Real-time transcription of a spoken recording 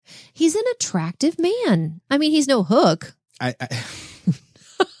He's an attractive man. I mean, he's no Hook.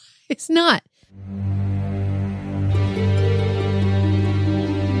 It's not.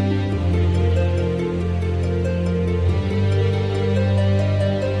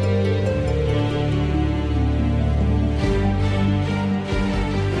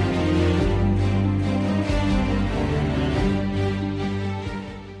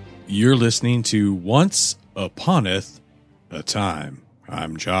 You're listening to Once Uponeth a Time.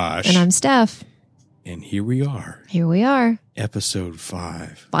 I'm Josh. And I'm Steph. And here we are. Here we are. Episode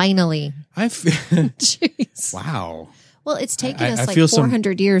 5. Finally. Jeez. Wow. Well, it's taken us like feel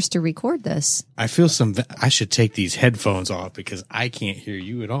 400 years to record this. I feel I should take these headphones off because I can't hear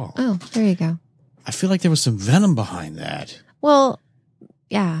you at all. Oh, there you go. I feel like there was some venom behind that. Well,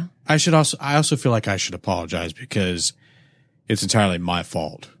 yeah. I also feel like I should apologize because it's entirely my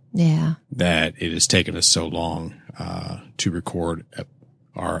fault. Yeah. That it has taken us so long to record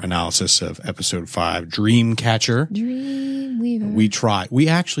our analysis of episode 5, Dreamcatcher. Dreamweaver. We tried. We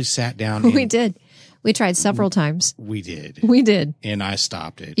actually sat down. We did. We tried several times. We did. We did. And I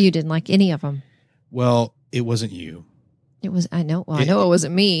stopped it. You didn't like any of them. Well, it wasn't you. It was, I know. Well, I know it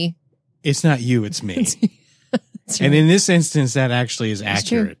wasn't me. It's not you. It's me. That's right. And in this instance, that actually is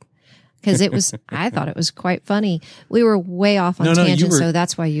accurate. Because it was, I thought it was quite funny. We were way off on tangents, so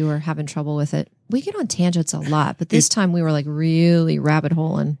that's why you were having trouble with it. We get on tangents a lot, but this time we were like really rabbit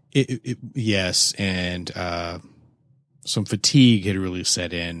holing. Yes, and some fatigue had really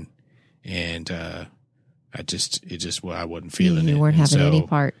set in, and I wasn't feeling it. You weren't having any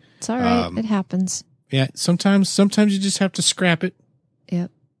part. It's all right. It happens. Yeah, sometimes you just have to scrap it. Yep.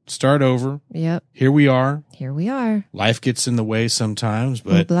 Start over. Yep. Here we are. Life gets in the way sometimes,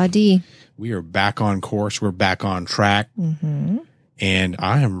 but we are back on course. We're back on track. Mm-hmm. And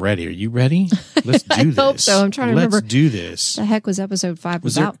I am ready. Are you ready? Let's do this. I hope so. I'm trying to remember. Let's do this. The heck was episode 5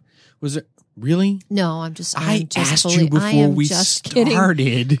 about? Was it really? No, I'm just asked you before we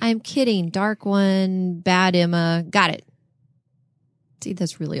started. I'm kidding. Dark One, Bad Emma. Got it. See,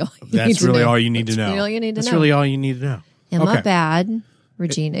 that's really all you need to know. That's really all you need to know. That's really all you need to know. That's really all you need to know. Emma, bad.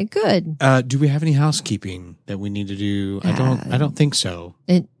 Regina, good. Do we have any housekeeping that we need to do? I don't think so.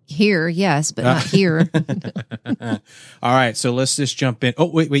 Here, yes, but not here. All right, so let's just jump in. Oh,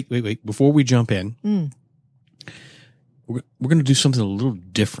 wait. Before we jump in, we're going to do something a little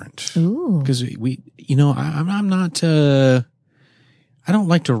different. Ooh. Because I'm not, I don't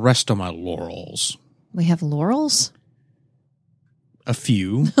like to rest on my laurels. We have laurels? A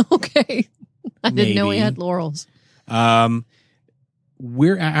few. Okay. I didn't know we had laurels. I'm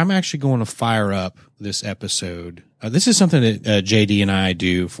actually going to fire up this episode. This is something that JD and I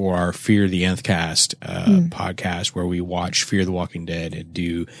do for our Fear the Nth Cast podcast, where we watch Fear the Walking Dead and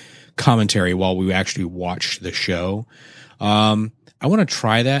do commentary while we actually watch the show. I want to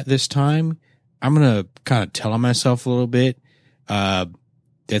try that this time. I'm going to kind of tell on myself a little bit.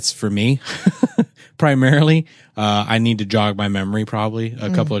 That's for me primarily. I need to jog my memory probably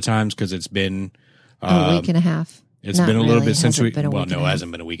a couple of times because it's been a week and a half. It's been a little bit since it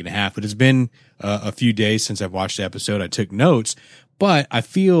hasn't been a week and a half, but it's been a few days since I've watched the episode. I took notes, but I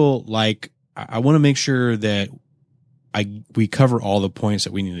feel like I want to make sure that we cover all the points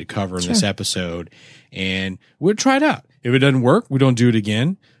that we need to cover in this episode, and we'll try it out. If it doesn't work, we don't do it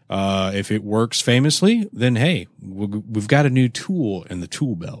again. If it works famously, then hey, we've got a new tool in the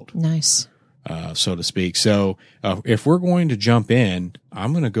tool belt. Nice. So to speak. So if we're going to jump in,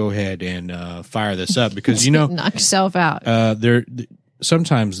 I'm going to go ahead and fire this up because knock yourself out.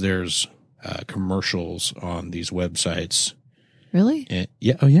 Sometimes there's commercials on these websites. Really?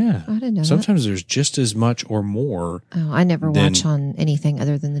 Yeah. Oh yeah. I didn't know. Sometimes there's just as much or more. Oh, I never watch on anything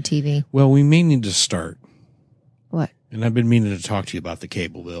other than the TV. Well, we may need to start. What? And I've been meaning to talk to you about the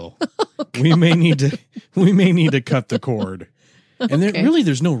cable bill. We may need to cut the cord. And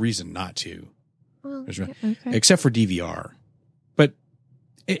there's no reason not to. Well, except for DVR. But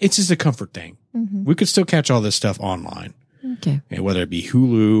it's just a comfort thing. Mm-hmm. We could still catch all this stuff online. Okay. And whether it be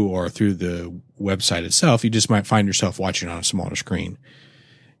Hulu or through the website itself, you just might find yourself watching on a smaller screen.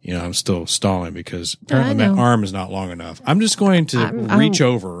 I'm still stalling because apparently my arm is not long enough. I'm just going to reach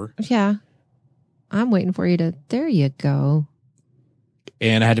over. Yeah. I'm waiting for you to. There you go.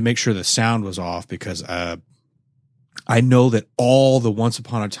 And I had to make sure the sound was off because I know that all the Once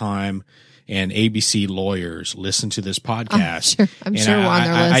Upon a Time and ABC lawyers listen to this podcast. I'm sure we're on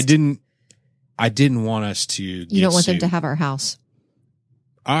their list. I didn't want us to. You don't want them to have our house.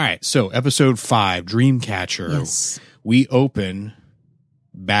 All right. So episode 5, Dreamcatcher. Yes. We open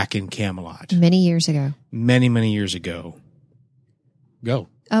back in Camelot. Many years ago. Many, many years ago. Go.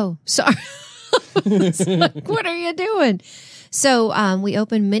 Oh, sorry. It's like, what are you doing? So we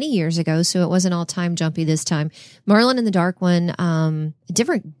opened many years ago, so it wasn't all time jumpy this time. Merlin and the Dark One, a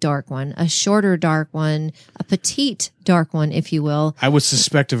different dark one, a shorter dark one, a petite dark one, if you will. I would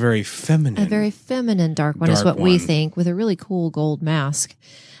suspect a very feminine dark one is what we think, with a really cool gold mask.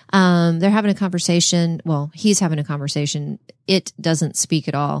 They're having a conversation. Well, he's having a conversation. It doesn't speak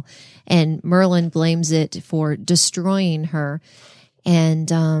at all. And Merlin blames it for destroying her.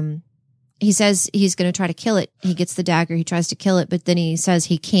 And he says he's going to try to kill it. He gets the dagger. He tries to kill it, but then he says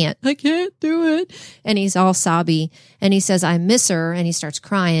he can't. I can't do it. And he's all sobby. And he says, I miss her. And he starts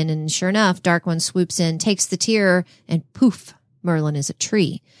crying. And sure enough, Dark One swoops in, takes the tear, and poof, Merlin is a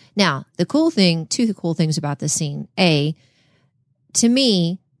tree. Now, two cool things about this scene. A, to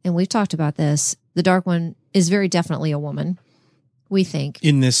me, and we've talked about this, the Dark One is very definitely a woman, we think.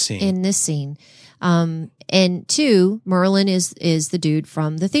 In this scene. And two, Merlin is the dude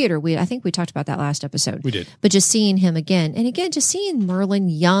from the theater. I think we talked about that last episode. We did. But just seeing him again, and again, just seeing Merlin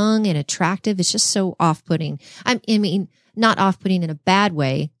young and attractive, it's just so off-putting. I mean, not off-putting in a bad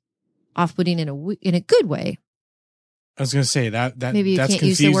way, off-putting in a good way. I was going to say that maybe you that's can't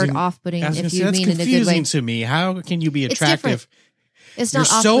use the word off-putting if you mean in a good way. That's confusing to me. How can you be attractive? It's You're not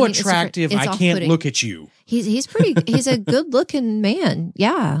so attractive. I can't look at you. He's pretty. He's a good looking man.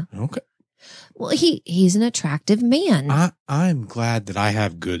 Yeah. Okay. Well, he's an attractive man. I'm glad that I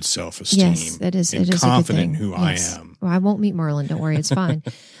have good self-esteem. Yes, that is. And it is confident a good thing. who I am. Well, I won't meet Merlin. Don't worry, it's fine.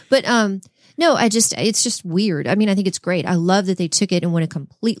 But no, it's just weird. I mean, I think it's great. I love that they took it and went a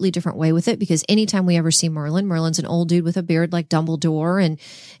completely different way with it, because anytime we ever see Merlin's an old dude with a beard like Dumbledore,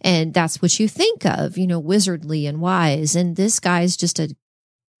 and that's what you think of, wizardly and wise. And this guy's just a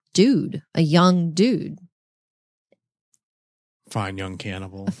dude, a young dude. Fine young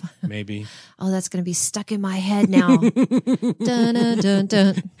cannibal, maybe. Oh, that's going to be stuck in my head now. Dun, dun, dun,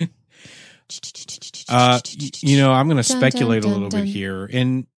 dun. I'm going to speculate a little bit here,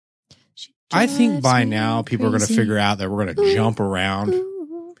 and I think by now people are going to figure out that we're going to jump around.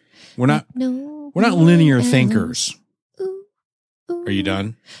 We're not linear thinkers. Are you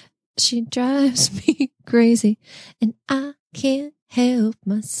done? She drives me crazy, and I can't help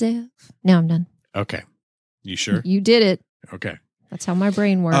myself. Now I'm done. Okay. You sure? You did it. Okay. That's how my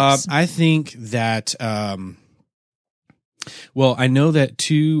brain works. I think that, well, I know that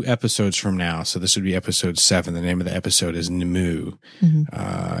 2 episodes from now, so this would be episode 7. The name of the episode is Nimue. Mm-hmm.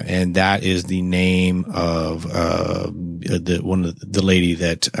 And that is the name of, the lady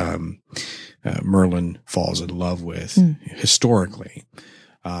that, Merlin falls in love with historically,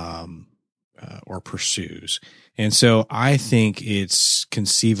 or pursues. And so I think it's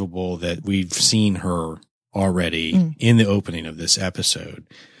conceivable that we've seen her already in the opening of this episode.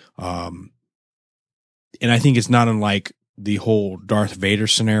 And I think it's not unlike the whole Darth Vader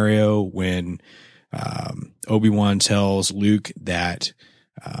scenario when Obi-Wan tells Luke that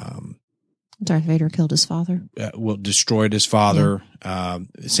Darth Vader killed his father. Destroyed his father. Yeah.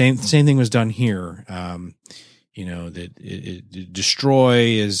 Same thing was done here. That it destroy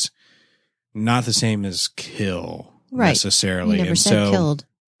is not the same as kill necessarily. He never said killed.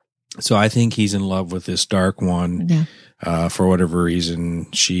 So I think he's in love with this Dark One. Yeah. For whatever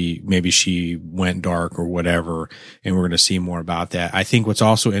reason, she went dark or whatever, and we're going to see more about that. I think what's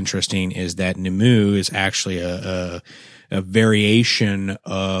also interesting is that Nimue is actually a variation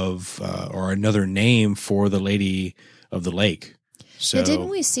of, or another name for the Lady of the Lake. So, yeah, didn't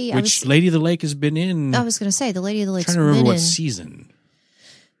we see? Which Lady of the Lake has been in? I was going to say the Lady of the Lake's I'm trying to remember what season.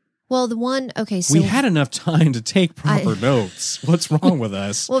 Well, the one, okay, so we had enough time to take proper notes. What's wrong with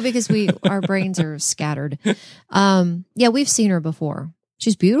us? Well, because our brains are scattered. Yeah, we've seen her before.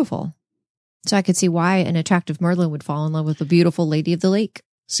 She's beautiful. So I could see why an attractive Merlin would fall in love with the beautiful Lady of the Lake.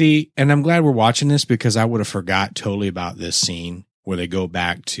 See, and I'm glad we're watching this because I would have forgot totally about this scene where they go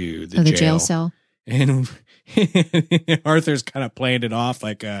back to the jail cell. And Arthur's kind of playing it off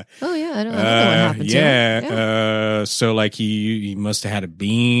like, oh yeah, I don't know what happened to him. Yeah. So like he must have had a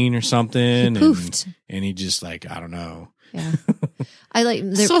bean or something. He poofed. And he just like, I don't know. Yeah. I like,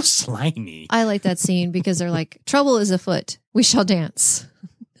 so slimy. I like that scene because they're like, trouble is afoot. We shall dance.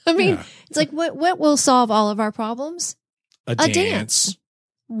 I mean, it's like, what will solve all of our problems? A dance.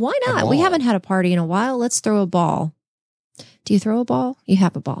 Why not? We haven't had a party in a while. Let's throw a ball. Do you throw a ball? You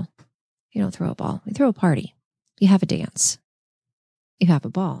have a ball. You don't throw a ball. You throw a party. You have a dance. You have a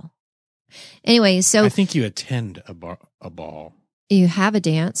ball. Anyway, so I think you attend a ball. You have a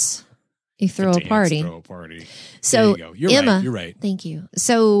dance. You throw a party. Throw a party. So there you go. You're Emma, right. You're right. Thank you.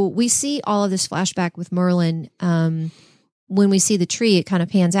 So we see all of this flashback with Merlin. when we see the tree, it kind of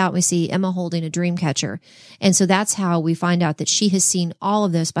pans out. We see Emma holding a dream catcher. And so that's how we find out that she has seen all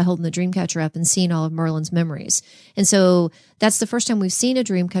of this by holding the dream catcher up and seeing all of Merlin's memories. And so that's the first time we've seen a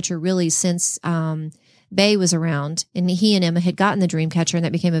dream catcher really since Bay was around, and he and Emma had gotten the dream catcher, and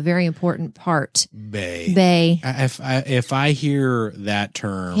that became a very important part. Bay. If I hear that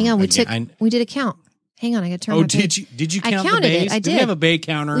term, hang on, we did a count. Hang on, I got to turn. Oh, did you count the bays? I did. Do we have a bay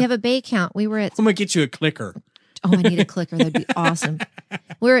counter? We have a bay count. We were at. I'm gonna get you a clicker. Oh, I need a clicker. That'd be awesome.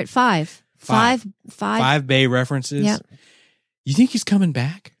 We're at five. Five Bay references. Yep. You think he's coming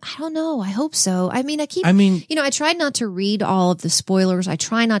back? I don't know. I hope so. I mean, I tried not to read all of the spoilers. I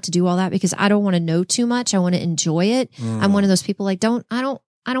try not to do all that because I don't want to know too much. I want to enjoy it. I'm one of those people I don't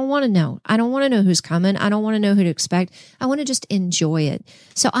want to know. I don't want to know who's coming. I don't want to know who to expect. I want to just enjoy it.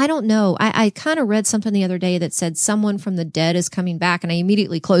 So I don't know. I kind of read something the other day that said someone from the dead is coming back, and I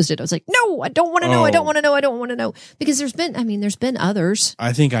immediately closed it. I was like, no, I don't want to know. I don't want to know. I don't want to know. Because there's been others.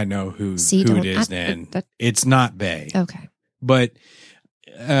 I think I know who it is then. It's not Bay. Okay. But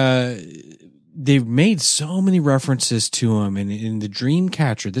they've made so many references to him. And in the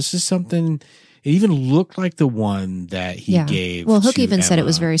Dreamcatcher, this is something... It even looked like the one that he gave. Well, Hook even Emma. said it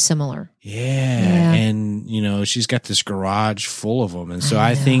was very similar. Yeah. And, she's got this garage full of them. And so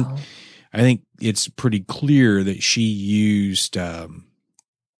I think it's pretty clear that she used, that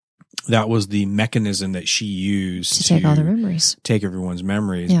was the mechanism that she used to take all the memories, take everyone's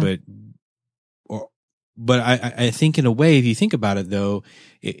memories. Yeah. But I think in a way, if you think about it though,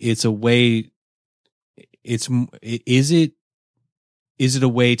 it's a way, is it a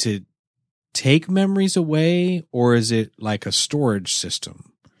way to take memories away, or is it like a storage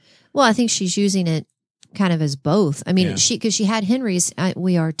system? Well, I think she's using it kind of as both. I mean, because she had Henry's,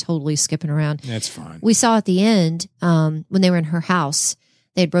 we are totally skipping around. That's fine. We saw at the end, when they were in her house,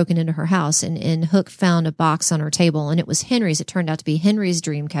 they had broken into her house, and Hook found a box on her table, and it was Henry's. It turned out to be Henry's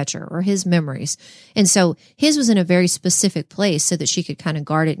dream catcher, or his memories. And so his was in a very specific place so that she could kind of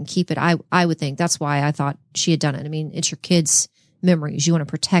guard it and keep it. I would think that's why I thought she had done it. I mean, it's your kids' memories. You want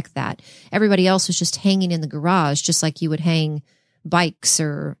to protect that. Everybody else was just hanging in the garage, just like you would hang bikes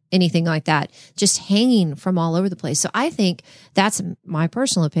or anything like that, just hanging from all over the place. So I think that's my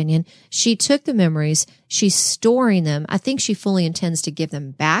personal opinion. She took the memories, she's storing them. I think she fully intends to give them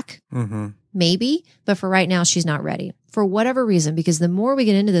back, maybe, but for right now, she's not ready for whatever reason, because the more we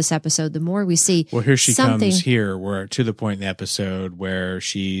get into this episode, the more we see. Well, here she comes here, where to the point in the episode where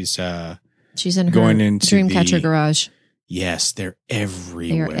she's in her Dreamcatcher garage. Yes, they're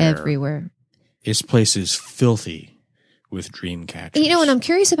everywhere. They're everywhere. This place is filthy with dream catchers. And I'm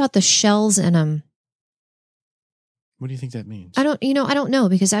curious about the shells in them. What do you think that means? I don't know,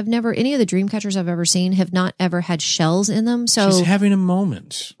 because any of the dream catchers I've ever seen have not ever had shells in them. So she's having a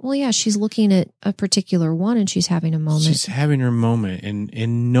moment. Well, yeah, she's looking at a particular one and she's having a moment. She's having her moment,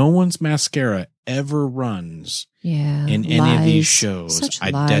 and no one's mascara ever runs in any of these shows.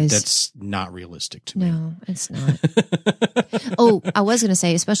 That's not realistic to me. No, it's not. Oh, I was going to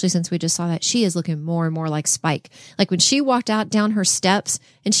say, especially since we just saw that, she is looking more and more like Spike. Like when she walked out down her steps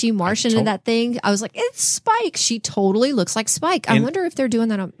and she marched into that thing, I was like, it's Spike. She totally looks like Spike. I wonder if they're doing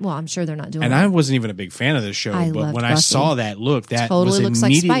that. Well, I'm sure they're not doing that. And I wasn't even a big fan of this show, but when I saw that look, that totally was looks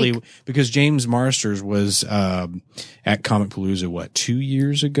immediately like Spike. Because James Marsters was at Comic Palooza, 2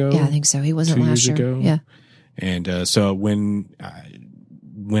 years ago? Yeah, I think so. He wasn't 2 last years year. ago. Yeah. And so when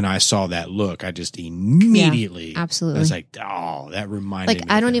I saw that look, I just immediately, absolutely, I was like, oh, that reminded me.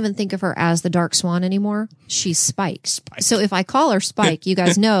 I don't even think of her as the Dark Swan anymore. She's Spike. So if I call her Spike, you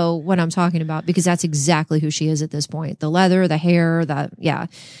guys know what I'm talking about, because that's exactly who she is at this point. The leather, the hair,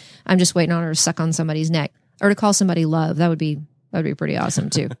 I'm just waiting on her to suck on somebody's neck or to call somebody love. That would be pretty awesome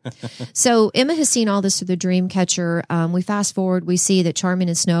too. So Emma has seen all this through the dream catcher. We fast forward. We see that Charming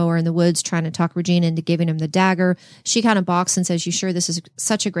and Snow are in the woods trying to talk Regina into giving him the dagger. She kind of balks and says, you sure this is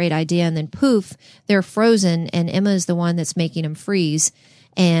such a great idea? And then poof, they're frozen. And Emma is the one that's making them freeze.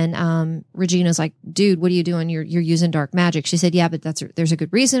 And Regina's like, dude, what are you doing? You're using dark magic. She said, yeah, but there's a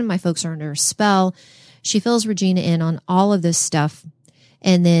good reason. My folks are under a spell. She fills Regina in on all of this stuff.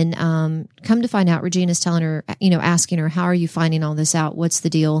 And then come to find out, Regina's telling her, asking her, how are you finding all this out? What's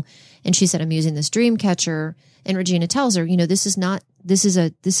the deal? And she said, I'm using this dream catcher. And Regina tells her, this is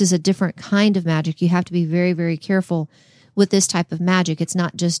a different kind of magic. You have to be very, very careful with this type of magic. It's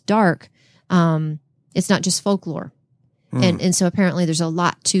not just dark. It's not just folklore. And so apparently there's a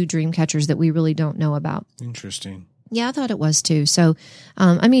lot to dream catchers that we really don't know about. Interesting. Yeah, I thought it was too. So,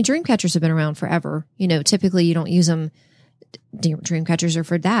 dream catchers have been around forever. Typically you don't use them. Dream catchers are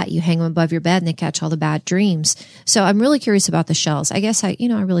for that. You hang them above your bed and they catch all the bad dreams. So I'm really curious about the shells. I guess I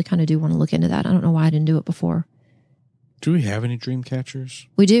really kind of do want to look into that. I don't know why I didn't do it before. Do we have any dream catchers?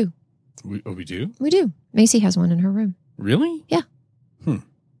 We do. We do? We do. Macy has one in her room. Really? Yeah.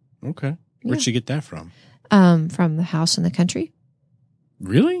 Okay. Where'd she get that from? From the house in the country.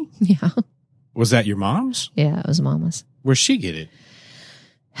 Really? Yeah. Was that your mom's? Yeah, it was Mama's. Where'd she get it?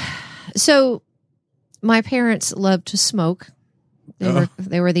 So my parents loved to smoke.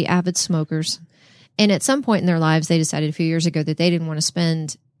 They were the avid smokers. And at some point in their lives, they decided a few years ago that they didn't want to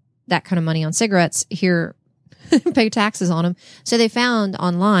spend that kind of money on cigarettes here, pay taxes on them. So they found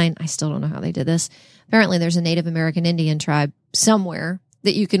online, I still don't know how they did this. Apparently there's a Native American Indian tribe somewhere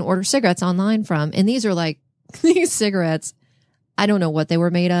that you can order cigarettes online from. And these are like, these cigarettes, I don't know what they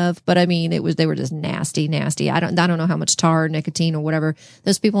were made of, but I mean, they were just nasty. I don't know how much tar, nicotine, or whatever.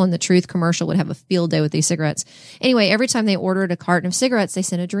 Those people in the Truth commercial would have a field day with these cigarettes. Anyway, every time they ordered a carton of cigarettes, they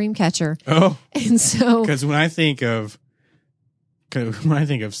sent a dream catcher. Oh, and so because when I think of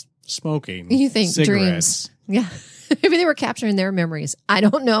smoking, you think cigarettes. Dreams. Yeah. Maybe they were capturing their memories. I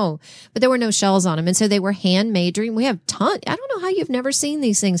don't know, but there were no shells on them. And so they were handmade dream. We have tons. I don't know how you've never seen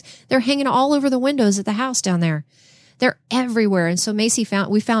these things. They're hanging all over the windows at the house down there. They're everywhere. And so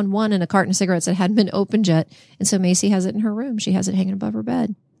we found one in a carton of cigarettes that hadn't been opened yet. And so Macy has it in her room. She has it hanging above her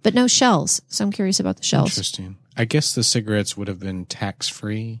bed, but no shells. So I'm curious about the shells. Interesting. I guess the cigarettes would have been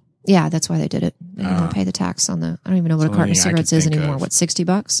tax-free. Yeah, that's why they did it. They didn't pay the tax on I don't even know what a carton of cigarettes is anymore. What,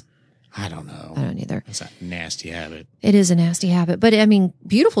 $60? I don't know. I don't either. It's a nasty habit. It is a nasty habit. But I mean,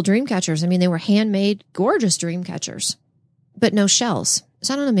 beautiful dream catchers. I mean, they were handmade, gorgeous dream catchers, but no shells.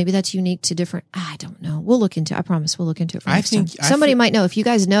 So I don't know. Maybe that's unique to different. I don't know. We'll look into it. I promise we'll look into it for next time. Somebody might know. If you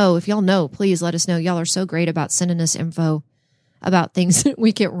guys know, if y'all know, please let us know. Y'all are so great about sending us info about things that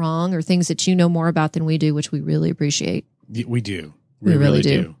we get wrong or things that you know more about than we do, which we really appreciate. We do. We really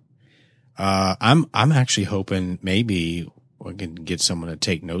do. I'm actually hoping maybe we can get someone to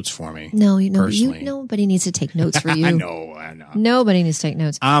take notes for me. No, nobody needs to take notes for you. I know. Nobody needs to take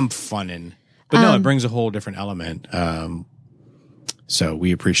notes. I'm funning, but no, it brings a whole different element. So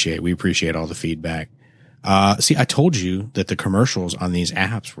we appreciate all the feedback. See, I told you that the commercials on these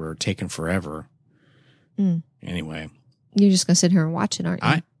apps were taking forever. Anyway, you're just gonna sit here and watch it, aren't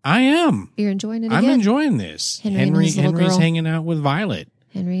you? I am. You're enjoying it. I'm enjoying this. Henry's hanging out with Violet.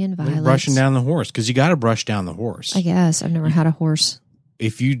 Henry and Violet. Brushing down the horse, because you got to brush down the horse. I guess. I've never had a horse.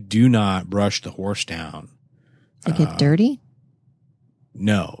 If you do not brush the horse down. They get dirty?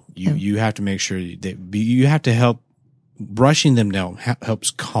 No. You have to make sure that you have to help. Brushing them down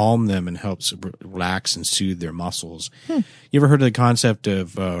helps calm them and helps relax and soothe their muscles. You ever heard of the concept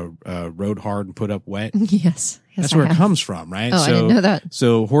of rode hard and put up wet? Yes. That's where it comes from, right? Oh, I didn't know that.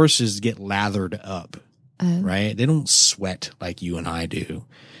 So horses get lathered up. Right? They don't sweat like you and I do.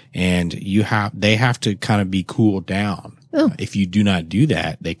 And they have to kind of be cooled down. Oh. If you do not do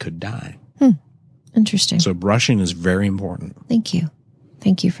that, they could die. Interesting. So brushing is very important. Thank you.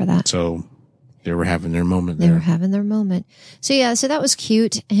 Thank you for that. So they were having their moment there. They were having their moment. So yeah, so that was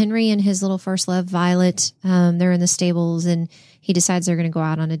cute. Henry and his little first love, Violet, they're in the stables and he decides they're going to go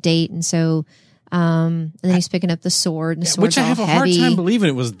out on a date. And so, and then he's picking up the sword, and the sword's which I have all a hard heavy. time believing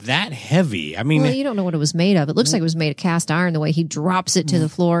it was that heavy. I mean, well, you don't know what it was made of. It looks like it was made of cast iron the way he drops it to the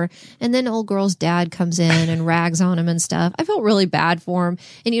floor. And then old girl's dad comes in and rags on him and stuff. I felt really bad for him.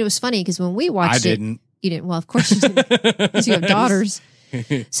 And it was funny because when we watched you didn't. Well, of course you didn't, because you have daughters.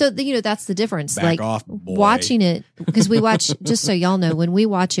 So, that's the difference. Back off, boy. Watching it, because we watch, just so y'all know, when we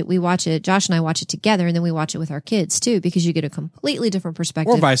watch it, Josh and I watch it together, and then we watch it with our kids too, because you get a completely different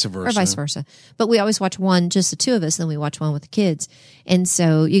perspective. Or vice versa. But we always watch one, just the two of us, and then we watch one with the kids. And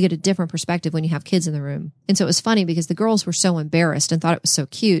so you get a different perspective when you have kids in the room. And so it was funny because the girls were so embarrassed and thought it was so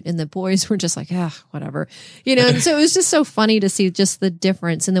cute, and the boys were just like, whatever. And so it was just so funny to see just the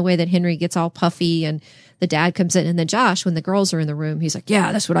difference in the way that Henry gets all puffy and the dad comes in, and then Josh, when the girls are in the room, he's like,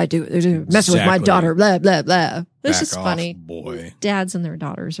 yeah, that's what I do. They're messing with my daughter, blah, blah, blah. It's just funny. Boy. Dads and their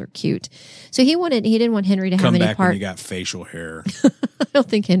daughters are cute. So he didn't want Henry to have any part. Come back when you got facial hair. I don't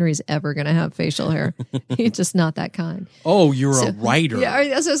think Henry's ever going to have facial hair. He's just not that kind. Oh, you're a writer. Yeah,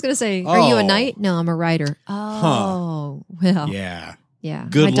 that's what I was going to say. Are you a knight? No, I'm a writer. Oh, well. Yeah. Yeah.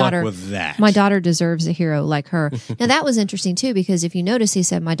 Good luck with that. My daughter deserves a hero like her. Now that was interesting too, because if you notice, he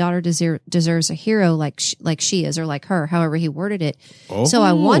said, my daughter deserves a hero like she is, or like her, however he worded it. Oh, so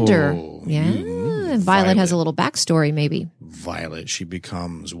I wonder, Violet has a little backstory maybe. Violet, she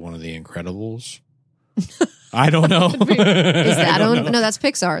becomes one of the Incredibles. I don't know. Is that owned? No, that's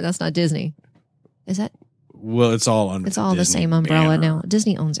Pixar. That's not Disney. Is that? Well, it's all under. It's all the same umbrella now.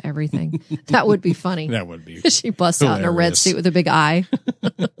 Disney owns everything. That would be funny. That would be. She busts out in a red suit with a big eye,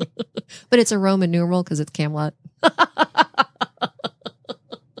 but it's a Roman numeral because it's Camelot.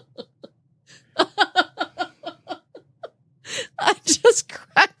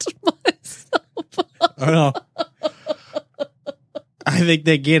 know. I think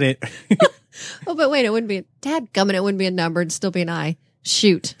they get it. Oh, but wait, it wouldn't be dadgummit. It wouldn't be a number. It'd still be an I.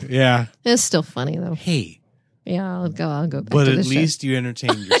 Shoot. Yeah. It's still funny though. Hey. Yeah, I'll go back But to at the least you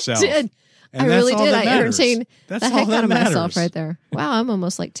entertained yourself. I did. And I that's really all did. that I matters. entertained That's the all heck that out of matters. myself right there. Wow, I'm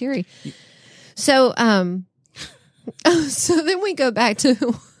almost like Terry. So, so then we go back to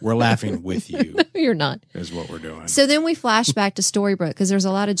We're laughing with you. you're not. Is what we're doing. So then we flash back to Storybrooke because there's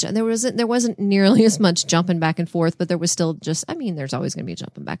a lot of there wasn't nearly as much jumping back and forth, but there was still just there's always going to be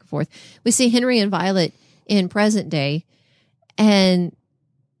jumping back and forth. We see Henry and Violet in present day, and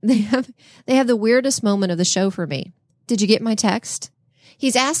they have the weirdest moment of the show for me. Did you get my text?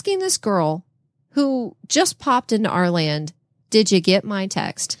 He's asking this girl who just popped into our land, did you get my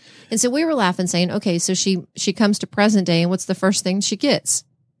text? And so we were laughing, saying, okay, so she comes to present day, and what's the first thing she gets?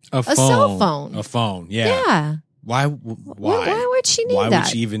 A cell phone. A phone, yeah. Yeah. Why would she need that? Why would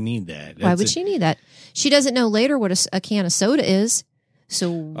she even need that? Why would she need that? She doesn't know later what a can of soda is.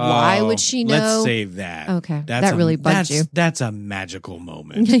 So why would she know? Let's save that. Okay. That really bugged you. That's a magical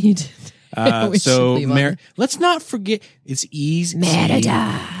moment. Yeah, you did. So let's not forget, it's easy.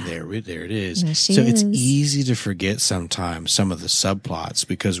 Merida. There it is. There she so it's is. easy to forget sometimes some of the subplots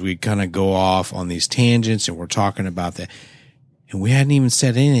because we kind of go off on these tangents and we're talking about that. And we hadn't even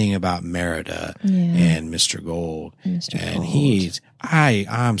said anything about Merida and Mr. Gold.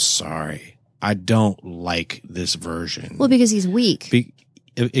 I'm sorry. I don't like this version. Well, because he's weak.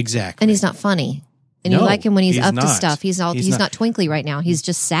 Exactly. And he's not funny. And you like him when he's up not. to stuff. He's not twinkly right now. He's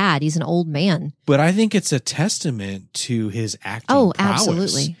just sad. He's an old man. But I think it's a testament to his acting prowess.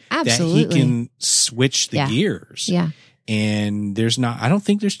 Absolutely. That he can switch the gears. Yeah. And I don't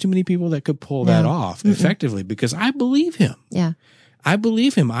think there's too many people that could pull that off effectively because I believe him. Yeah. I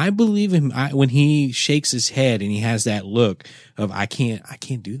believe him. When he shakes his head and he has that look of, I can't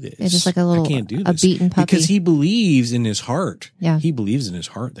do this. Yeah, just like I can't do this. A beaten puppy. Because he believes in his heart. Yeah. He believes in his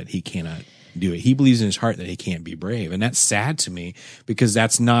heart that he cannot do it. He believes in his heart that he can't be brave. And that's sad to me because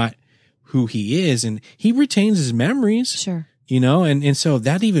that's not who he is. And he retains his memories. Sure. And so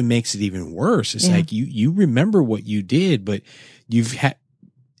that even makes it even worse. It's like you remember what you did, but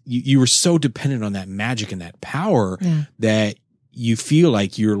you were so dependent on that magic and that power that you feel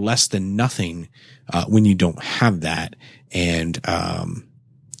like you're less than nothing, when you don't have that. And, I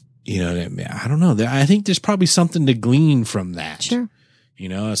don't know. I think there's probably something to glean from that. Sure.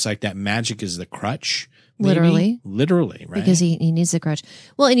 It's like that magic is the crutch. Maybe? Literally, right? Because he needs the crutch.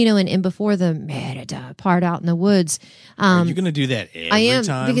 Well, and before the Merida part out in the woods, are you going to do that every time? I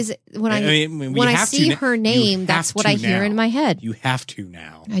am, because when I see her name, that's what I hear in my head. You have to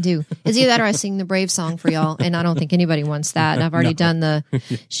now. I do. It's either that or I sing the Brave song for y'all, and I don't think anybody wants that. And I've already done the.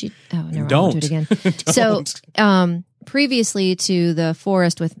 Never mind, I'll do it again. So, previously to the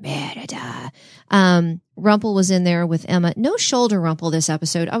forest with Merida, Rumple was in there with Emma. No Shoulder Rumple this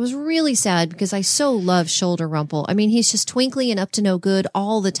episode. I was really sad because I so love Shoulder Rumple. I mean, he's just twinkly and up to no good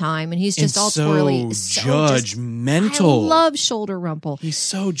all the time, and he's just all twirly. So judgmental. I love Shoulder Rumple. He's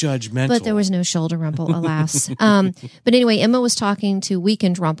so judgmental. But there was no Shoulder Rumple, alas. But anyway, Emma was talking to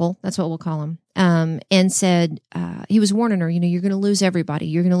Weekend Rumple. That's what we'll call him. And said, he was warning her, you're going to lose everybody.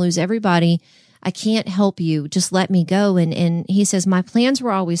 You're going to lose everybody. I can't help you. Just let me go. And he says, my plans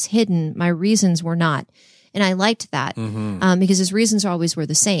were always hidden. My reasons were not. And I liked that, because his reasons always were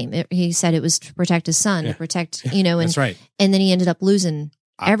the same. He said it was to protect his son, to protect, and that's right. And then he ended up losing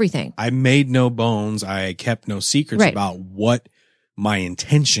everything. I made no bones. I kept no secrets about what my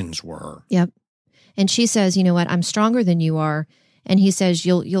intentions were. Yep. And she says, you know what? I'm stronger than you are. And he says,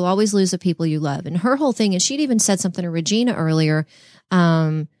 you'll always lose the people you love. And her whole thing, and she'd even said something to Regina earlier,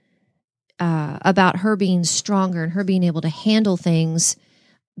 about her being stronger and her being able to handle things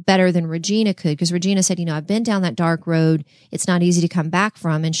better than Regina could. Because Regina said, I've been down that dark road. It's not easy to come back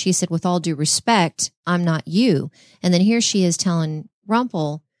from. And she said, with all due respect, I'm not you. And then here she is telling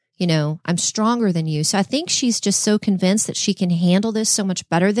Rumple, I'm stronger than you. So I think she's just so convinced that she can handle this so much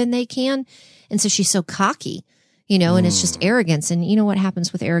better than they can. And so she's so cocky, and it's just arrogance. And you know what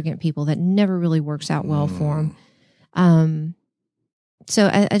happens with arrogant people? That never really works out well for them.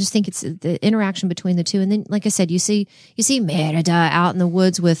 So I just think it's the interaction between the two. And then, like I said, you see Merida out in the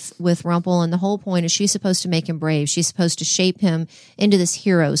woods with Rumple. And the whole point is she's supposed to make him brave. She's supposed to shape him into this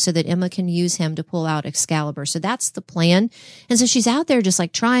hero so that Emma can use him to pull out Excalibur. So that's the plan. And so she's out there just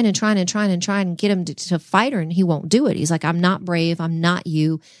like trying and get him to fight her. And he won't do it. He's like, I'm not brave. I'm not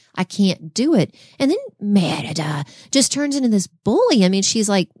you. I can't do it. And then Merida just turns into this bully. I mean, she's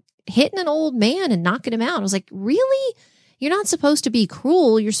like hitting an old man and knocking him out. I was like, really? you're not supposed to be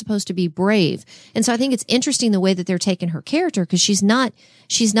cruel. You're supposed to be brave. And so I think it's interesting the way that they're taking her character, because she's not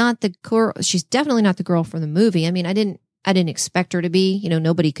the girl. She's definitely not the girl from the movie. I mean, I didn't expect her to be,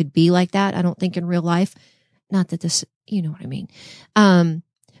 nobody could be like that. I don't think in real life, not that this, you know what I mean?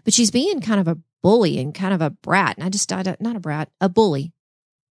 But she's being kind of a bully and kind of a brat. And not a brat, a bully.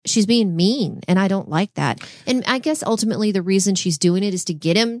 She's being mean, and I don't like that. And I guess ultimately the reason she's doing it is to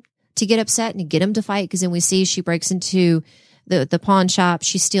get him to get upset and to get him to fight. Because then we see she breaks into the pawn shop.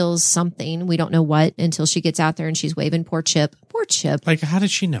 She steals something. We don't know what until she gets out there and she's waving poor Chip. Poor Chip. Like, how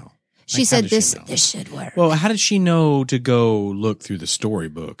did she know? She said this should work. Well, how did she know to go look through the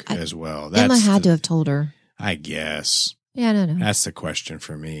storybook as well? Emma had to have told her. I guess. Yeah, no. That's the question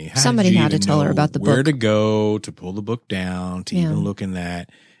for me. How Somebody had to tell her about the book. Where to go to pull the book down, to even look in that.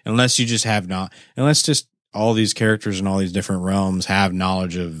 Unless you just unless just all these characters in all these different realms have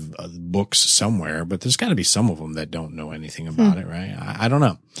knowledge of books somewhere, but there's got to be some of them that don't know anything about it, right? I don't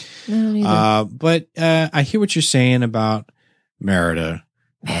know. I don't either. But I hear what you're saying about Merida.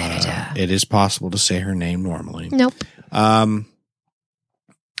 It is possible to say her name normally. Nope. I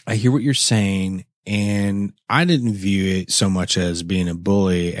hear what you're saying, and I didn't view it so much as being a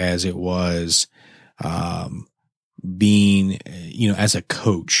bully as it was being, as a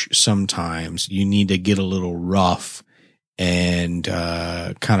coach. Sometimes you need to get a little rough and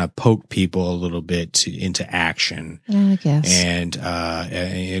kind of poke people a little bit into action. I guess. And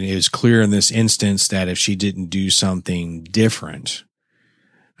it is clear in this instance that if she didn't do something different,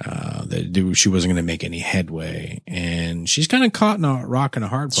 that she wasn't going to make any headway, and she's kind of caught in a rock and a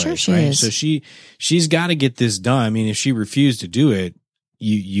hard place, sure she right? Is. So she's got to get this done. I mean, if she refused to do it,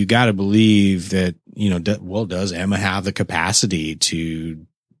 you got to believe that, does Emma have the capacity to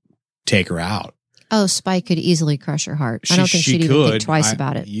take her out? Oh, Spike could easily crush her heart. I don't think she'd even think twice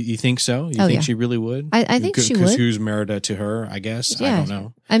about it. You think so? You think she really would? I think she would. Because who's Merida to her, I guess? Yeah. I don't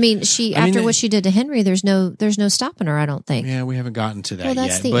know. I mean, after what she did to Henry, there's no stopping her, I don't think. Yeah, we haven't gotten to that yet.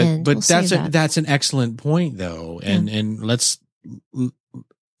 That's the but, end. But that's an excellent point, though. And let's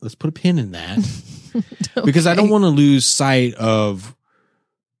put a pin in that. Okay. Because I don't want to lose sight of,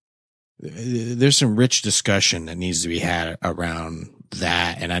 there's some rich discussion that needs to be had around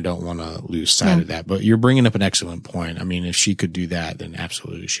that, and I don't want to lose sight of that. But you're bringing up an excellent point. I mean, if she could do that, then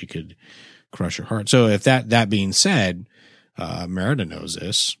absolutely she could crush her heart. So if that being said, Merida knows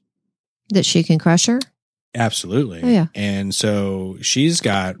this. That she can crush her? Absolutely. Oh, yeah. And so she's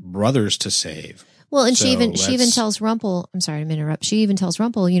got brothers to save. Well, and she even tells Rumple, I'm sorry to interrupt. She even tells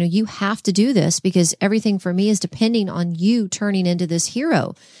Rumple, you have to do this because everything for me is depending on you turning into this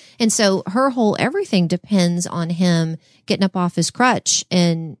hero. And so her whole everything depends on him getting up off his crutch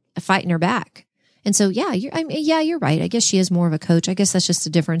and fighting her back. And so, you're right. I guess she is more of a coach. I guess that's just a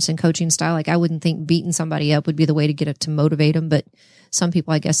difference in coaching style. Like, I wouldn't think beating somebody up would be the way to get it to motivate them. But some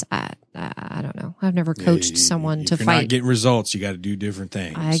people, I guess, I don't know. I've never coached someone to fight. If you're not getting results, you got to do different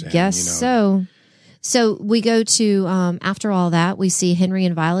things. I guess so. So we go to, after all that, we see Henry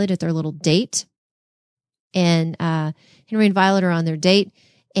and Violet at their little date. And Henry and Violet are on their date,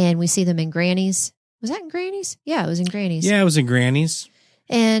 and we see them in Granny's. Was that in Granny's? Yeah, it was in Granny's. Yeah, it was in Granny's.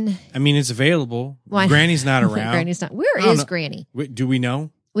 And I mean, it's available. Granny's not around. Granny's not. Where is Granny? Do we know?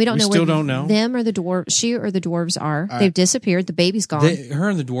 We don't know. Still don't know. Them or the dwarves, she or the dwarves are. They've disappeared. The baby's gone. Her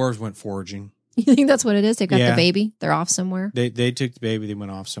and the dwarves went foraging. You think that's what it is? They got the baby. They're off somewhere. They took the baby. They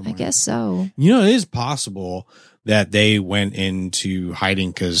went off somewhere. I guess so. It is possible that they went into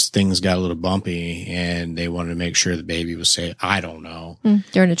hiding because things got a little bumpy and they wanted to make sure the baby was safe. I don't know.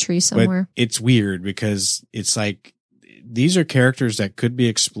 They're in a tree somewhere. But it's weird because it's like these are characters that could be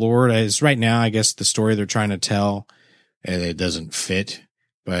explored. As right now, I guess the story they're trying to tell, it doesn't fit.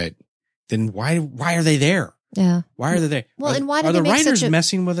 But then why are they there? Yeah. Why are they there? Well, and why are the writers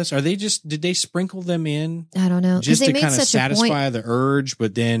messing with us? Are they did they sprinkle them in? I don't know. Just to kind of satisfy the urge,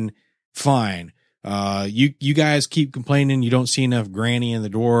 but then fine. You guys keep complaining you don't see enough Granny and the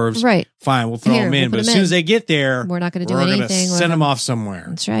dwarves. Right. Fine, we'll throw them in. But as soon as they get there, we're not going to do anything. Send them off somewhere.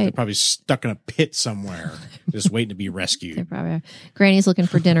 That's right. They're probably stuck in a pit somewhere, just waiting to be rescued. They probably are. Granny's looking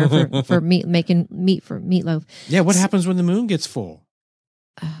for dinner for meat, making meat for meatloaf. Yeah. What happens when the moon gets full?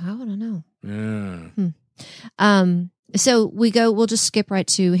 I don't know. Yeah. So we'll just skip right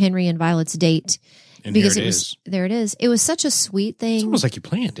to Henry and Violet's date. And because there it is. It was such a sweet thing. It's almost like you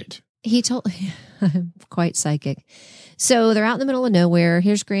planned it. He told, I'm quite psychic. So they're out in the middle of nowhere.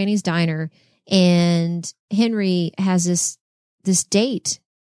 Here's Granny's diner, and Henry has this date.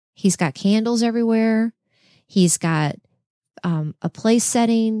 He's got candles everywhere. He's got a place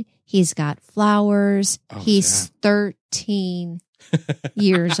setting. He's got flowers. He's 13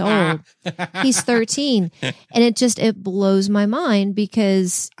 years old. He's 13. And it blows my mind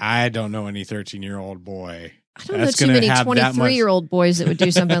because I don't know any 13-year-old boy. I don't know too many 23-year-old boys that would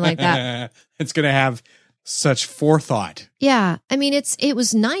do something like that. It's going to have such forethought. Yeah. I mean, it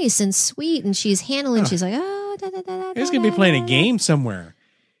was nice and sweet, and she's handling, she's like, oh, da, da, da, da, He's going to be playing a game somewhere.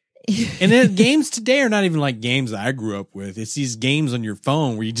 And then games today are not even like games that I grew up with. It's these games on your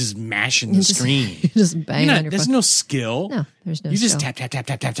phone where you just mashing the screen. Just bang on your There's phone. no skill. No, there's no You skill. just tap, tap, tap,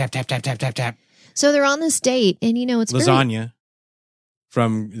 tap, tap, tap, tap, tap, tap, tap, tap. So they're on this date, and it's lasagna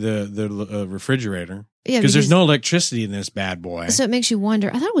from the refrigerator. Yeah, because there's no electricity in this bad boy. So it makes you wonder.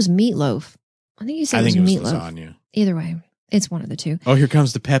 I thought it was meatloaf. I think you said it was meatloaf. Lasagna. Either way, it's one of the two. Oh, here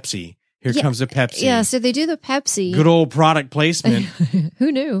comes the Pepsi. Here comes the Pepsi. Yeah, so they do the Pepsi. Good old product placement.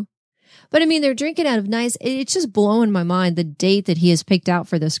 Who knew? But I mean, they're drinking out of nice. It's just blowing my mind the date that he has picked out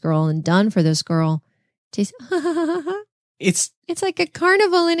for this girl and done for this girl. It's like a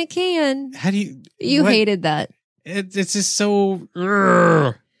carnival in a can. How do you? You hated that. It's just so.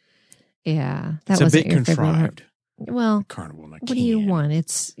 Ugh. Yeah, that was a bit contrived. Well, carnival in a can. What do you want?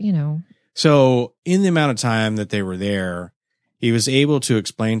 It's So in the amount of time that they were there, he was able to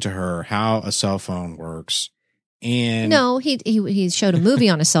explain to her how a cell phone works. And no, he showed a movie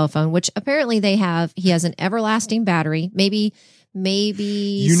on a cell phone, which apparently they have. He has an everlasting battery. Maybe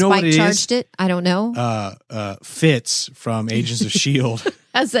Spike charged it. I don't know. Fitz from Agents of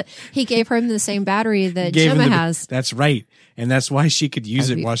S.H.I.E.L.D. He gave him the same battery that Gemma has. That's right. And that's why she could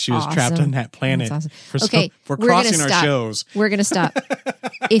use it while she was trapped on that planet. Awesome. For crossing our shows. We're going to stop.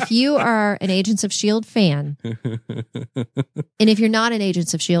 If you are an Agents of S.H.I.E.L.D. fan, and if you're not an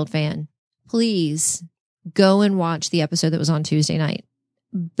Agents of S.H.I.E.L.D. fan, please go and watch the episode that was on Tuesday night.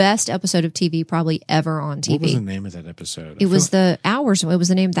 Best episode of TV probably ever on TV. What was the name of that episode? It was the hours. It was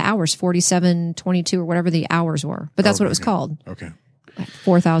the name of the hours, 4722 or whatever the hours were. But that's what it was called. Okay.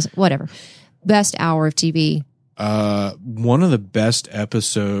 4,000, whatever. Best hour of TV. One of the best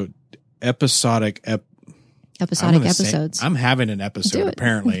episodic episodes. I'm having an episode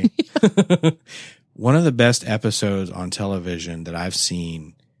apparently. One of the best episodes on television that I've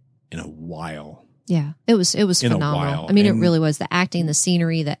seen in a while. Yeah, it was phenomenal. I mean, it really was. The acting, the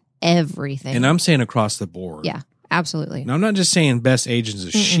scenery, the everything. And I'm saying across the board. Yeah, absolutely. And I'm not just saying best Agents of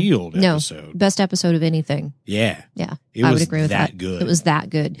S.H.I.E.L.D. episode. No, best episode of anything. Yeah. Yeah, I would agree with that. Good. It was that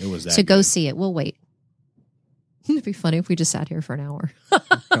good. It was that So good. go see it. We'll wait. It'd be funny if we just sat here for an hour.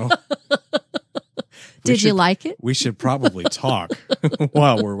 Did you like it? We should probably talk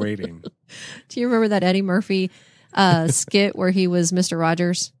while we're waiting. Do you remember that Eddie Murphy skit where he was Mr.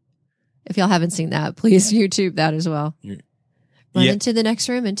 Rogers? If y'all haven't seen that, please YouTube that as well. Run into the next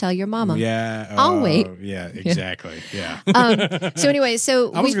room and tell your mama. Yeah. I'll wait. Yeah, exactly. Yeah. So anyway, I was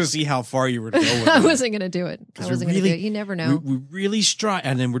going to see how far you were going with I wasn't going to do it. You never know. We really strive,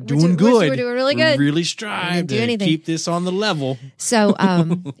 and then we're doing good. We're doing really good. We really strive to keep this on the level. So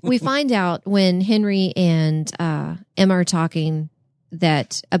we find out when Henry and Emma are talking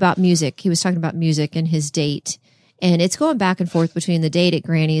about music. He was talking about music and his date. And it's going back and forth between the date at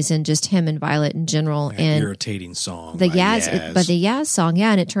Granny's and just him and Violet in general. That and irritating song. The Yaz song. Yeah.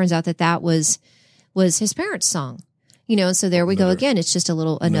 And it turns out that was his parents' song. So there we go again. It's just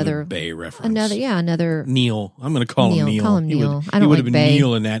another Bay reference. Another Neil. I'm going to call him Neil. Call him Neil. I don't like been Bay.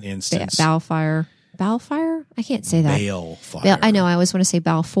 Neil in that instance. Balfire. I can't say that. Balfire. I know. I always want to say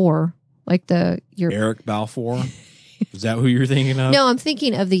Balfour. Like Eric Balfour. Is that who you're thinking of? No, I'm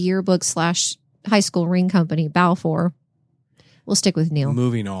thinking of the yearbook / high school ring company, Balfour. We'll stick with Neil.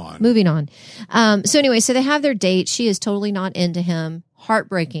 Moving on. So anyway, so they have their date. She is totally not into him.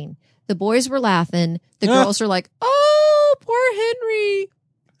 Heartbreaking. The boys were laughing. The girls are like, oh, poor Henry.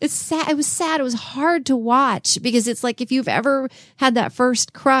 It's sad. It was sad. It was hard to watch because it's like if you've ever had that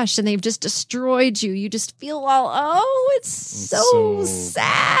first crush and they've just destroyed you, you just feel it's so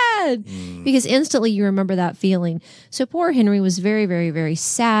sad because instantly you remember that feeling. So poor Henry was very, very, very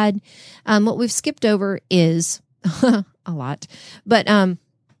sad. What we've skipped over is a lot, but Emma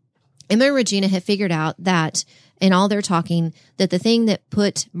and Regina have figured out that in all their talking that the thing that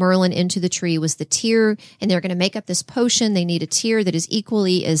put Merlin into the tree was the tear, and they're going to make up this potion. They need a tear that is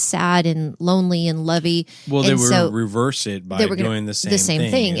equally as sad and lonely and lovely. Well, they would reverse it by doing the same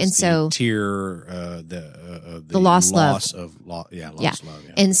thing. And so tear, the lost love. Lost love. Yeah.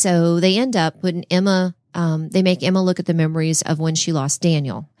 And so they end up putting Emma. They make Emma look at the memories of when she lost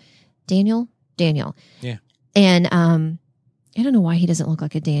Daniel. Daniel. Yeah. And I don't know why he doesn't look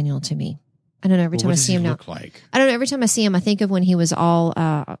like a Daniel to me. I don't know. Every time I see him now, I don't know. Every time I see him, I think of when he was all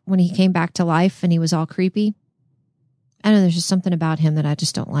when he came back to life and he was all creepy. I don't know. There's just something about him that I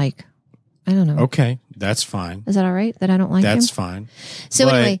just don't like. I don't know. Okay, that's fine. Is that all right that I don't like him? That's fine. So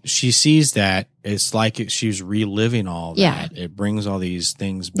but anyway, she sees that it's like she's reliving all that. Yeah. It brings all these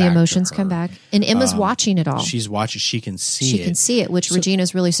things back. the emotions to her. come back. And Emma's watching it all. She's watching. She can see She can see it, which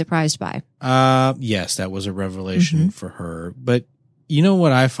Regina's really surprised by. Yes, that was a revelation for her. But you know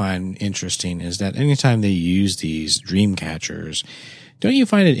what I find interesting is that anytime they use these dream catchers, don't you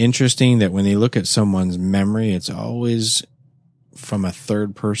find it interesting that when they look at someone's memory, it's always from a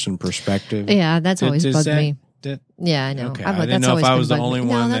third person perspective? Yeah, that's always bugged me. Yeah, I know. Okay. I'm I like, didn't that's know always if I been was the bugging only me.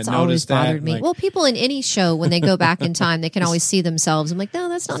 one No, that that's always noticed that. bothered me. Like- well, people in any show, when they go back in time, they can always see themselves. I'm like, no,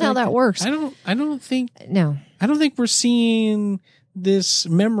 that's not how that works. I don't think No. we're seeing this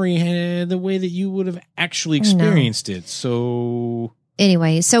memory the way that you would have actually experienced it. So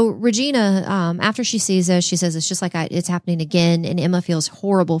Anyway, so Regina, after she sees this, she says, it's just like it's happening again. And Emma feels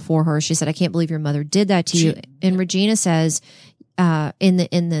horrible for her. She said, I can't believe your mother did that to you. And Regina says, in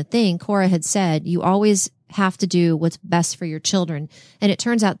the thing, Cora had said, you always have to do what's best for your children. And it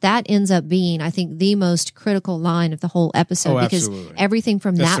turns out that ends up being, I think, the most critical line of the whole episode, because absolutely. everything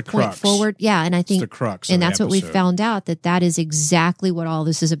from That's that the point crux. forward. Yeah. And I think, it's the crux of and the that's what we episode. found out, that is exactly what all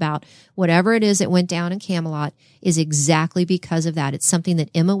this is about. Whatever it is that went down in Camelot is exactly because of that. It's something that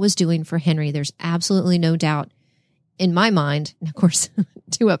Emma was doing for Henry. There's absolutely no doubt in my mind. And of course,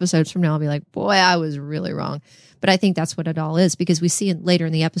 2 episodes from now, I'll be like, boy, I was really wrong. But I think that's what it all is, because we see later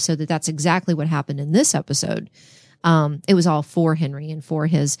in the episode that that's exactly what happened in this episode. It was all for Henry and for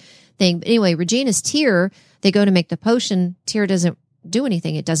his thing. But anyway, Regina's tear, they go to make the potion. Tear doesn't do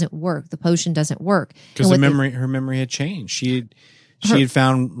anything. It doesn't work. The potion doesn't work. Because her memory had changed. She had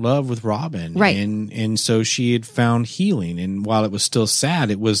found love with Robin. Right. And so she had found healing. And while it was still sad,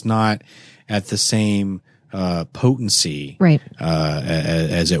 it was not at the same potency Right.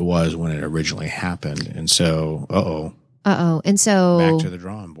 As it was when it originally happened. And so, And so back to the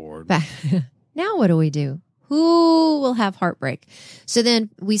drawing board. Now what do we do? Who will have heartbreak? So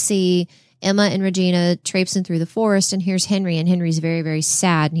then we see Emma and Regina traipsing through the forest, and here's Henry, and Henry's very, very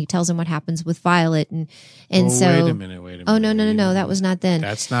sad, and he tells him what happens with Violet, and so. Wait a minute. Oh no, that was not then.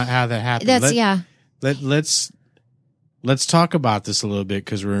 That's not how that happened. Let's talk about this a little bit,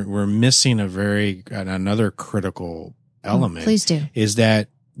 because we're missing another critical element. Please do. Is that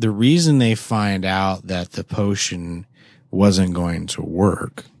the reason they find out that the potion wasn't going to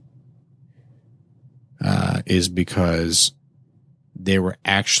work is because they were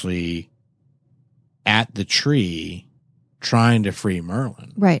actually at the tree trying to free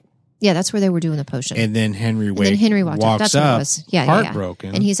Merlin. Right. Yeah, that's where they were doing the potion. And then Henry walked up. That's what it was. Yeah,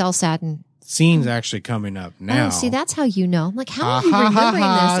 heartbroken. And he's all sad and scene's actually coming up now. Oh, see, that's how you know. I'm like, how are you remembering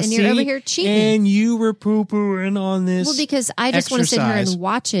this? And you're over here cheating. And you were poo-pooing on this. Well, because I just want to sit here and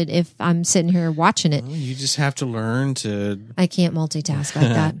watch it if I'm sitting here watching it. Well, you just have to learn to. I can't multitask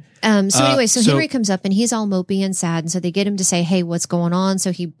like that. So Henry comes up and he's all mopey and sad. And so they get him to say, hey, what's going on?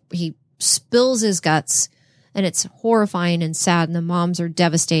 So he spills his guts, and it's horrifying and sad. And the moms are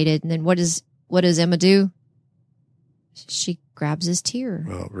devastated. And then what does Emma do? She grabs his tear.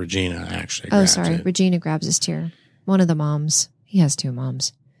 Well, Regina actually grabs it. Regina grabs his tear. One of the moms. He has 2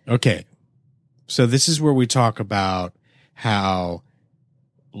 moms. Okay. So this is where we talk about how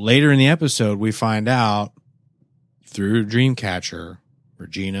later in the episode we find out through Dreamcatcher,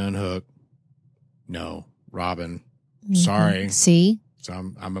 Regina and Hook. No, Robin. Mm-hmm. Sorry. See? So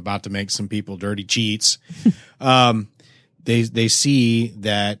I'm about to make some people dirty cheats. They see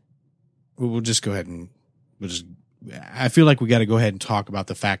that we'll just go ahead and I feel like we got to go ahead and talk about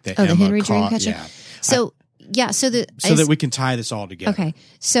the fact that Emma the Henry caught, Dreamcatcher. Yeah. So that we can tie this all together. Okay.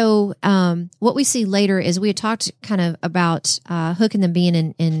 So what we see later is we had talked kind of about Hook and them being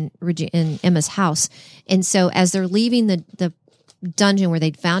in Emma's house, and so as they're leaving the dungeon where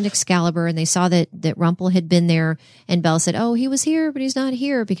they'd found Excalibur, and they saw that Rumple had been there, and Belle said, oh, he was here, but he's not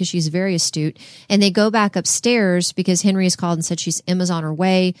here, because she's very astute. And they go back upstairs because Henry has called and said Emma's on her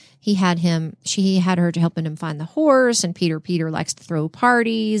way. He had her to helping him find the horse, and Peter likes to throw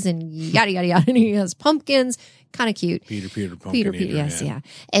parties and yada, yada, yada. And he has pumpkins. Kind of cute. Peter, pumpkin eater, yes, yeah.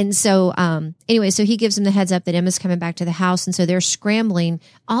 And so, anyway, so he gives him the heads up that Emma's coming back to the house. And so they're scrambling.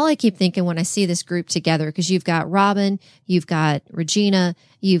 All I keep thinking when I see this group together, because you've got Robin, you've got Regina,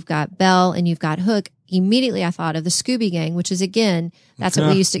 you've got Belle, and you've got Hook. Immediately I thought of the Scooby Gang, which is, again, that's what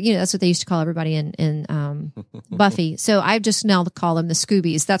we used to, that's what they used to call everybody in Buffy. So I just now call them the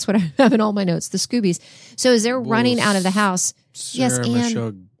Scoobies. That's what I have in all my notes, the Scoobies. So as they're running out of the house, Sarah Michelle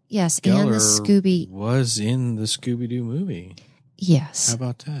and the Scooby was in the Scooby-Doo movie. Yes. How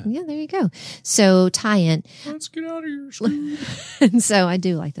about that? Yeah, there you go. So tie-in. Let's get out of here, Scoob. And so I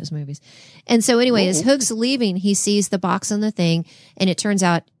do like those movies. And so anyway, as Hook's leaving, he sees the box on the thing, and it turns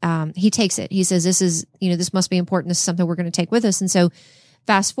out he takes it. He says, this must be important. This is something we're going to take with us. And so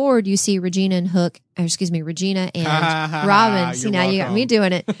fast forward, you see Regina and Robin. See, now you got me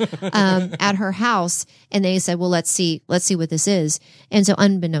doing it at her house. And they said, well, let's see what this is. And so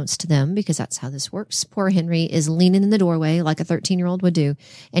unbeknownst to them, because that's how this works, poor Henry is leaning in the doorway like a 13-year-old would do.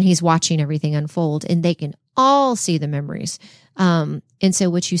 And he's watching everything unfold, and they can all see the memories. And so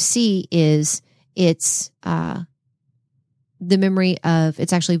what you see is it's the memory of,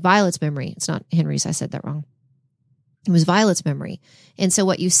 it's actually Violet's memory. It's not Henry's. I said that wrong. It was Violet's memory. And so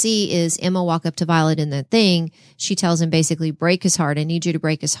what you see is Emma walk up to Violet in the thing. She tells him basically, break his heart. I need you to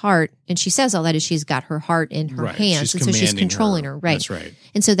break his heart. And she says all that as she's got her heart in her hands. And so she's controlling her. Right. That's right.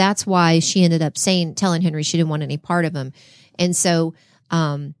 And so that's why she ended up telling Henry she didn't want any part of him. And so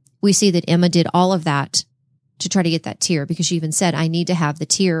we see that Emma did all of that to try to get that tear, because she even said, I need to have the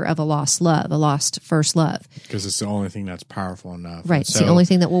tear of a lost love, a lost first love. Because it's the only thing that's powerful enough. Right. It's the only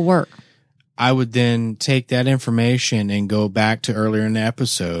thing that will work. I would then take that information and go back to earlier in the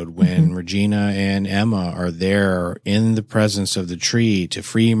episode when Regina and Emma are there in the presence of the tree to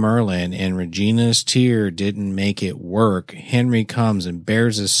free Merlin, and Regina's tear didn't make it work. Henry comes and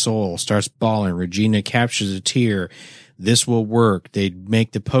bears his soul, starts bawling. Regina captures a tear. This will work. They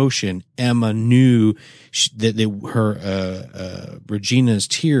make the potion. Emma knew that Regina's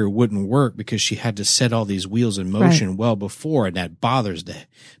tear wouldn't work because she had to set all these wheels in motion well before, and that bothers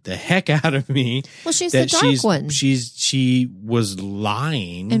the heck out of me. Well, she's the dark one. She was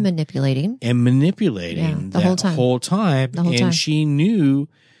lying and manipulating the whole time, and she knew.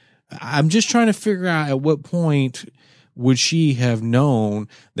 I'm just trying to figure out at what point would she have known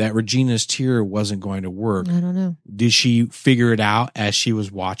that Regina's tear wasn't going to work? I don't know. Did she figure it out as she was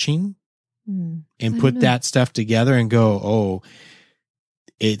watching and put that stuff together and go, oh,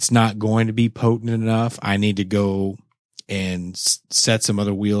 it's not going to be potent enough. I need to go and set some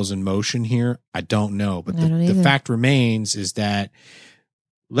other wheels in motion here. I don't know. But the fact remains is that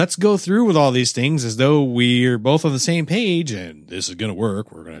let's go through with all these things as though we're both on the same page and this is going to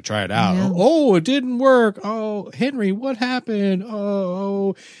work. We're going to try it out. Yeah. Oh, it didn't work. Oh, Henry, what happened?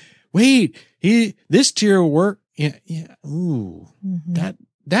 Oh, wait, this tear will work. Yeah. Ooh,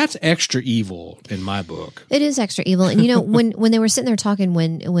 that's extra evil in my book. It is extra evil. And when they were sitting there talking,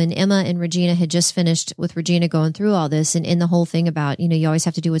 when Emma and Regina had just finished with Regina going through all this and in the whole thing about, you always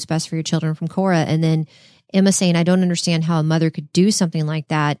have to do what's best for your children from Cora. And then Emma saying, I don't understand how a mother could do something like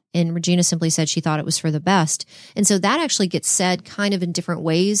that. And Regina simply said she thought it was for the best. And so that actually gets said kind of in different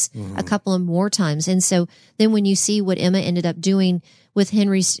ways a couple of more times. And so then when you see what Emma ended up doing with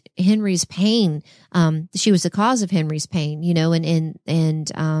Henry's pain, she was the cause of Henry's pain,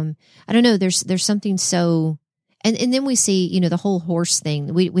 and I don't know, there's something so, and then we see, the whole horse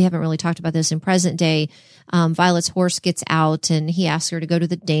thing. We haven't really talked about this in present day. Violet's horse gets out and he asks her to go to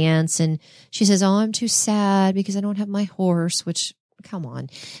the dance, and she says, oh, I'm too sad because I don't have my horse, which, come on.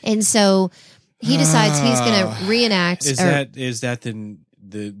 And so he decides he's going to reenact. Is that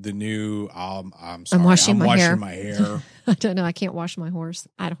the new, I'm sorry, I'm washing my hair. I don't know. I can't wash my horse.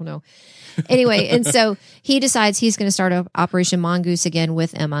 I don't know. Anyway, and so he decides he's going to start Operation Mongoose again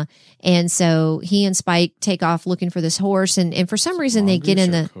with Emma. And so he and Spike take off looking for this horse. And for some reason Mongoose they get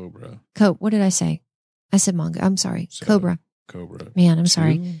in the Cobra. What did I say? I said Mongoose. I'm sorry. So, Cobra. Man, I'm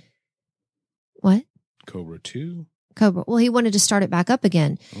sorry. What? Cobra 2? Cobra. Well, he wanted to start it back up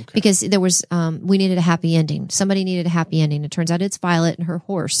again because there was, we needed a happy ending. Somebody needed a happy ending. It turns out it's Violet and her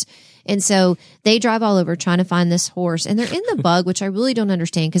horse. And so they drive all over trying to find this horse, and they're in the bug, which I really don't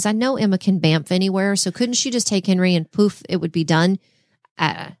understand because I know Emma can bamf anywhere. So couldn't she just take Henry and poof, it would be done?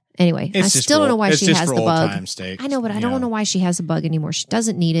 Anyway, I still don't know why she has the bug. I know, but I don't know why she has the bug anymore. She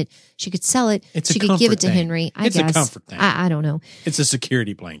doesn't need it. She could sell it. She could give it to Henry. I guess. It's a comfort thing. I don't know. It's a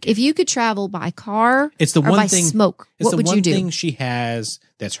security blanket. If you could travel by car or by smoke, what would you do? It's the one thing she has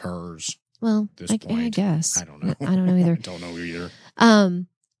that's hers. Well, I guess. I don't know. I don't know either. I don't know either.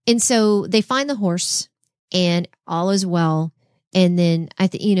 And so they find the horse and all is well. And then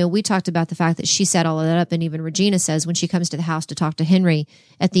we talked about the fact that she set all of that up. And even Regina says when she comes to the house to talk to Henry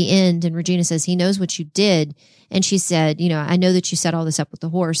at the end, and Regina says, he knows what you did. And she said, I know that you set all this up with the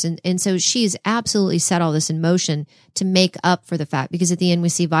horse. And so she's absolutely set all this in motion to make up for the fact, because at the end we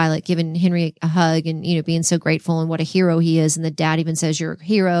see Violet giving Henry a hug and, being so grateful and what a hero he is. And the dad even says, you're a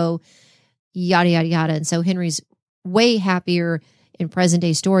hero, yada, yada, yada. And so Henry's way happier. in present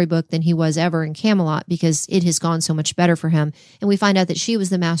day storybook than he was ever in Camelot because it has gone so much better for him. And we find out that she was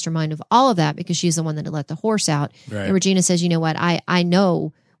the mastermind of all of that because she's the one that had let the horse out. Right. And Regina says, you know what? I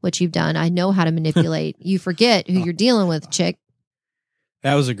know what you've done. I know how to manipulate. You forget who you're dealing with, chick.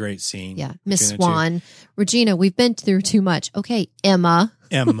 That was a great scene. Yeah. Miss Swan. Regina, we've been through too much. Okay, Emma.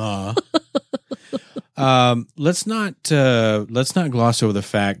 Let's not gloss over the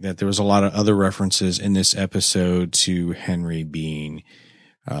fact that there was a lot of other references in this episode to Henry being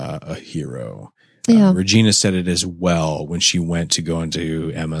a hero. Yeah. Regina said it as well when she went to go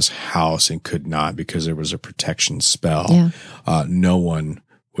into Emma's house and could not because there was a protection spell. Yeah. No one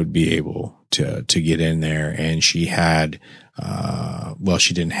would be able to get in there, and she had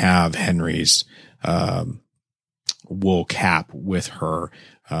she didn't have Henry's wool cap with her.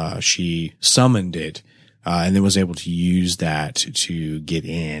 She summoned it, and then was able to use that to get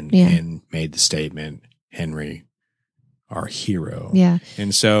in and made the statement, Henry, our hero. Yeah.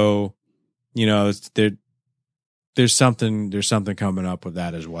 And so, there's something coming up with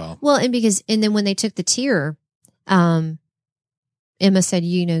that as well. Well, and then when they took the tear, Emma said,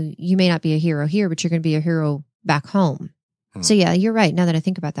 you may not be a hero here, but you're going to be a hero back home. So yeah, you're right. Now that I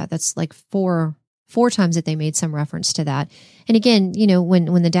think about that, that's like four times that they made some reference to that. And again,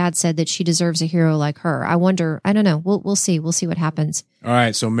 when the dad said that she deserves a hero like her, I wonder, I don't know. We'll see. We'll see what happens. All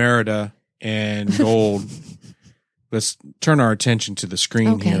right. So Merida and Gold, let's turn our attention to the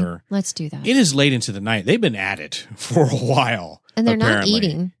screen here. Let's do that. It is late into the night. They've been at it for a while. And they're apparently. not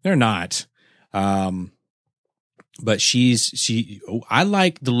eating. They're not. But I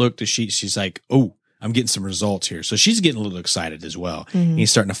like the look that she's like, oh, I'm getting some results here. So she's getting a little excited as well. Mm-hmm. And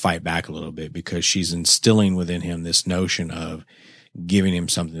he's starting to fight back a little bit because she's instilling within him this notion of giving him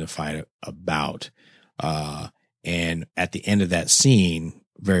something to fight about. And at the end of that scene,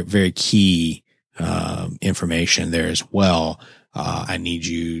 very, very key information there as well. I need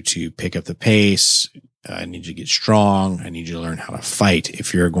you to pick up the pace. I need you to get strong. I need you to learn how to fight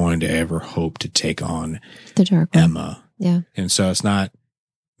if you're going to ever hope to take on the Dark One. Emma. Yeah. And so it's not,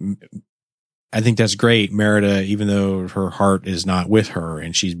 I think that's great. Merida, even though her heart is not with her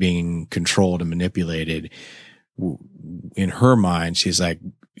and she's being controlled and manipulated, in her mind, she's like,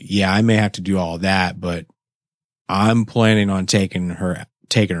 yeah, I may have to do all that, but I'm planning on taking her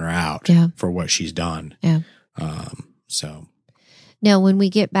out for what she's done. Yeah. So now when we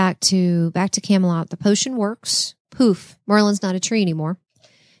get back to Camelot, the potion works. Poof. Merlin's not a tree anymore.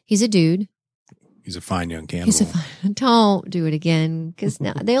 He's a dude. He's a fine young cannibal. Don't do it again, because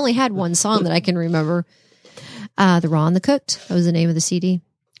now they only had one song that I can remember. The Raw and the Cooked. That was the name of the CD.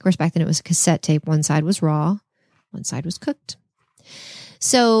 Of course, back then it was a cassette tape. One side was raw, one side was cooked.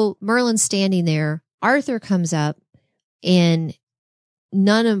 So Merlin's standing there. Arthur comes up, and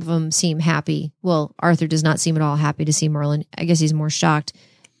none of them seem happy. Well, Arthur does not seem at all happy to see Merlin. I guess he's more shocked.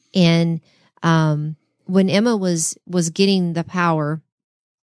 And when Emma was getting the power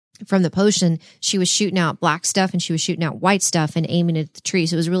from the potion, she was shooting out black stuff and she was shooting out white stuff and aiming it at the tree.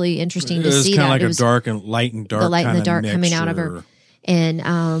 So it was really interesting to see that. Like it was kind of like a light and dark. The light and the dark mixture. coming out of her.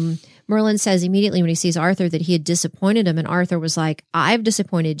 And Merlin says immediately when he sees Arthur that he had disappointed him. And Arthur was like, I've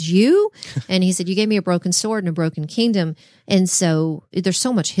disappointed you. And he said, you gave me a broken sword and a broken kingdom. And so there's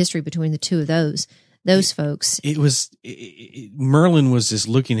so much history between the two of those folks. Merlin was just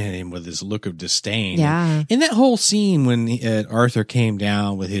looking at him with this look of disdain. Yeah. And that whole scene when Arthur came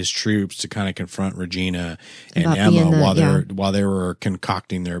down with his troops to kind of confront Regina and Emma while they were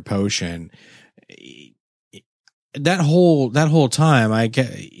concocting their potion, that whole time,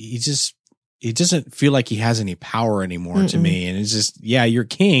 he doesn't feel like he has any power anymore to me. And it's just, yeah, you're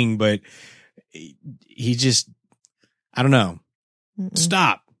king, but he just, I don't know.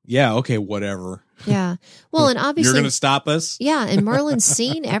 Stop. Yeah. Okay. Whatever. Yeah. Well, and obviously you're going to stop us. Yeah. And Merlin's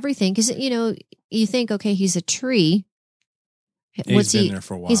seen everything because, you think, okay, he's a tree. He's been there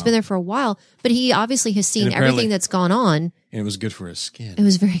for a while. He's been there for a while, but he obviously has seen everything that's gone on. And it was good for his skin. It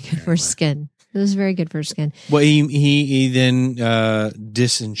was very good for his skin. It was very good for his skin. Well, he then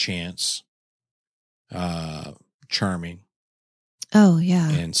disenchants Charming. Oh, yeah.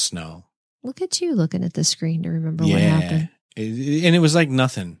 And Snow. Look at you looking at the screen to remember what happened. And it was like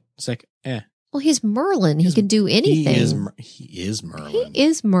nothing. It's like, eh. Well, he's Merlin. He can do anything. He is Merlin. He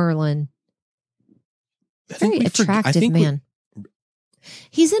is Merlin. Very attractive man.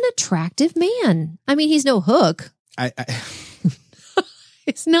 He's an attractive man. I mean, he's no Hook.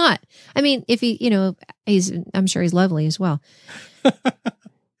 It's not. I mean, if he, I'm sure he's lovely as well.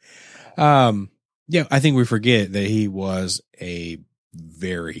 Yeah, I think we forget that he was a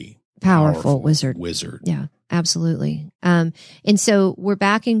very powerful wizard. Wizard. Yeah, absolutely. And so we're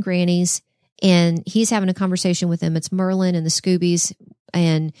back in Granny's, and he's having a conversation with them. It's Merlin and the Scoobies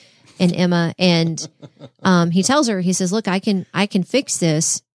and Emma, and he tells her, he says, "Look, I can fix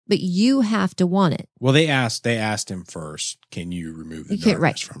this, but you have to want it." Well, they asked him first, "Can you remove the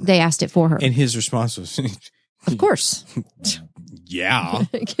darkness from her?" They asked it for her, and his response was, "Of course, yeah,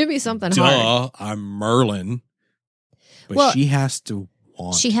 give me something hard. I'm Merlin." But she has to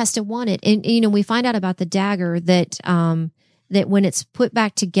want. She has to want it, and we find out about the dagger that that when it's put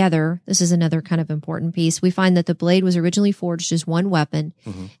back together, this is another kind of important piece. We find that the blade was originally forged as one weapon,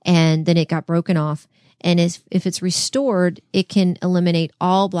 and then it got broken off. And if it's restored, it can eliminate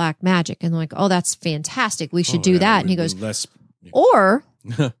all black magic. And they're like, "Oh, that's fantastic. We should do that." And he goes, or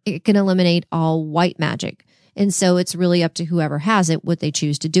it can eliminate all white magic. And so it's really up to whoever has it, what they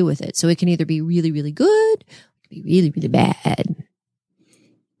choose to do with it. So it can either be really, really good, or be really, really bad.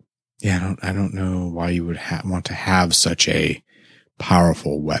 Yeah, I don't know why you would want to have such a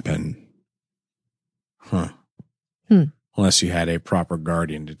powerful weapon. Unless you had a proper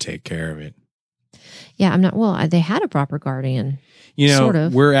guardian to take care of it. Yeah, they had a proper guardian. Sort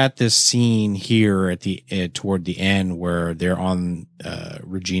of. We're at this scene here at the toward the end where they're on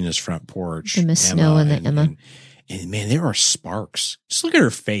Regina's front porch. The Miss Snow and the Emma. And man, there are sparks. Just look at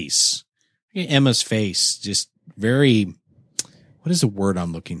her face. Look at Emma's face. Just very, what is the word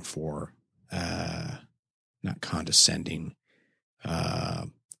I'm looking for? Not condescending. The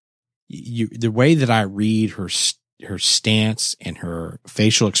way that I read her stance and her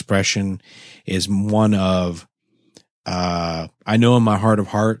facial expression is one of, I know in my heart of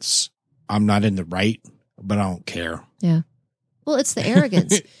hearts, I'm not in the right, but I don't care. Yeah. Well, it's the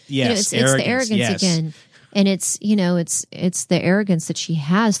arrogance. Yes. It's the arrogance again. And it's the arrogance that she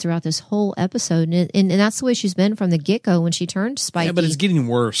has throughout this whole episode. And that's the way she's been from the get-go when she turned Spiky. Yeah, but it's getting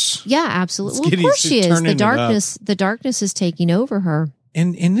worse. Yeah, absolutely. Well, of course she is. The darkness is taking over her.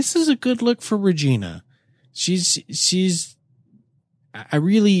 And this is a good look for Regina. I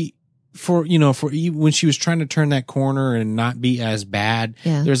really, when she was trying to turn that corner and not be as bad,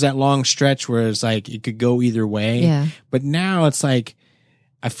 there's that long stretch where it's like it could go either way. Yeah. But now it's like,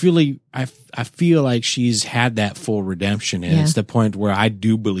 I feel like she's had that full redemption, and it's the point where I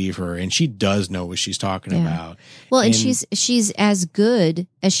do believe her, and she does know what she's talking about. Well, and she's as good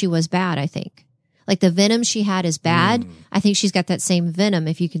as she was bad, I think. Like the venom she had is bad. I think she's got that same venom,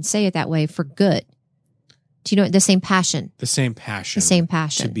 if you can say it that way, for good. Do you know the same passion? The same passion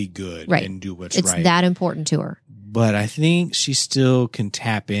to be good and do what's right. It's that important to her. But I think she still can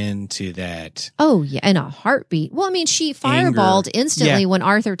tap into that. Oh, yeah, in a heartbeat. Well, I mean, she fireballed instantly when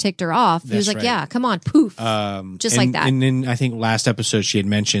Arthur ticked her off. He was like, "Yeah, come on, poof." Like that. And then I think last episode she had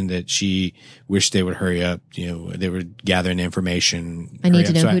mentioned that she wished they would hurry up. They were gathering information. I need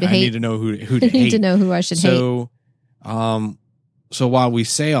to know who to hate. I need to know who to hate. I need to know who I should hate. So while we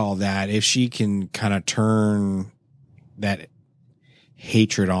say all that, if she can kind of turn that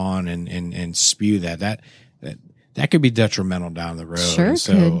hatred on and spew that could be detrimental down the road. Sure.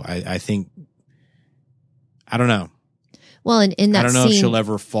 So I think, I don't know. Well, in that I don't know scene, if she'll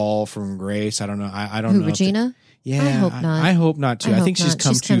ever fall from grace. I don't know. I don't know. Regina? I hope not. I hope not too. I think she's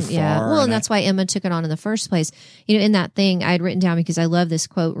come too far. Yeah. Well, and that's why Emma took it on in the first place. In that thing I had written down, because I love this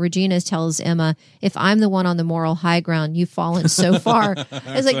quote. Regina tells Emma, "If I'm the one on the moral high ground, you've fallen so far."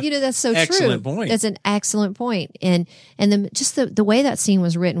 It's like, that's so excellent true. Point. That's an excellent point. And the way that scene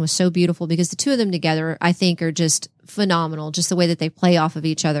was written was so beautiful, because the two of them together, I think, are just phenomenal. Just the way that they play off of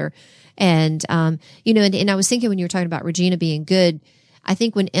each other. And, and I was thinking when you were talking about Regina being good, I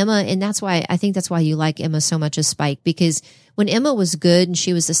think when Emma, and that's why you like Emma so much as Spike, because when Emma was good and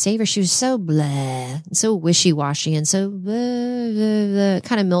she was the savior, she was so blah, and so wishy-washy, and so blah, blah, blah,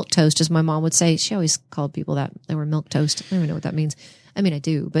 kind of milquetoast, as my mom would say. She always called people that they were milquetoast. I don't even know what that means. I mean, I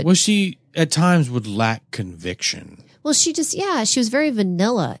do, but. Well, she at times would lack conviction. Well, she was very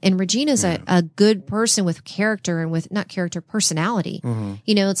vanilla, and Regina's a good person with character and with not character, personality. Mm-hmm.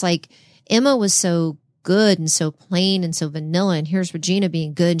 It's like Emma was so good and so plain and so vanilla, and here's Regina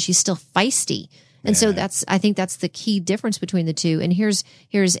being good, and she's still feisty. And so I think that's the key difference between the two. And here's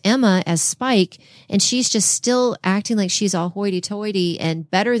Emma as Spike, and she's just still acting like she's all hoity-toity and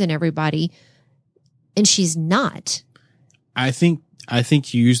better than everybody, and she's not. I think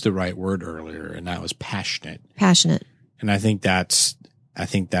you used the right word earlier, and that was passionate. Passionate. And I think that's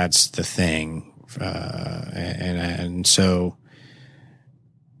the thing. And so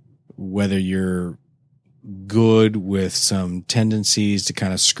whether you're good with some tendencies to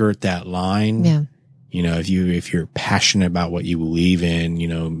kind of skirt that line, if you're passionate about what you believe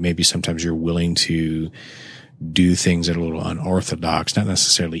in, maybe sometimes you're willing to do things that are a little unorthodox, not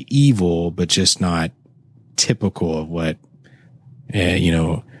necessarily evil, but just not typical of what,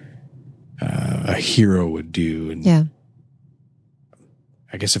 a hero would do. And yeah.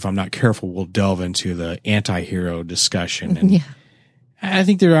 I guess if I'm not careful, we'll delve into the anti-hero discussion. And Yeah. I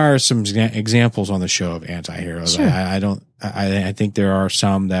think there are some examples on the show of anti-heroes. Sure. I think there are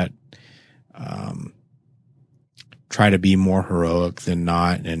some that try to be more heroic than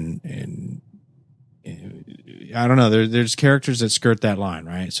not. And I don't know. There's characters that skirt that line,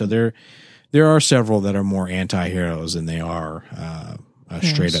 right? So there are several that are more anti-heroes than they are a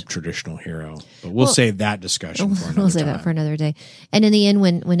straight up traditional hero. But we'll save that discussion for another time. We'll save that for another day. And in the end,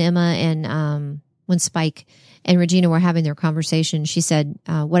 when Emma and when Spike and Regina were having their conversation, she said,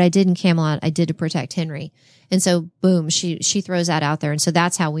 what I did in Camelot, I did to protect Henry. And so, boom, she throws that out there. And so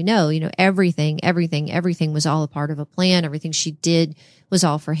that's how we know, everything was all a part of a plan. Everything she did was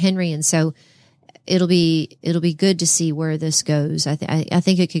all for Henry. And so it'll be good to see where this goes. I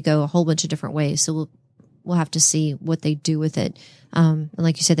think it could go a whole bunch of different ways. So we'll have to see what they do with it. And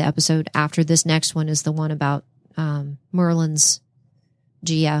like you said, the episode after this next one is the one about Merlin's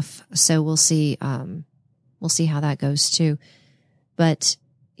GF. So we'll see how that goes too. But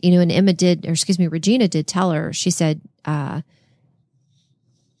and Regina did tell her, she said,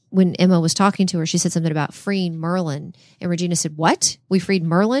 when Emma was talking to her, she said something about freeing Merlin. And Regina said, what? We freed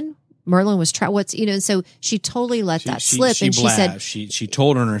Merlin? Merlin was and so she totally let that slip. She said, she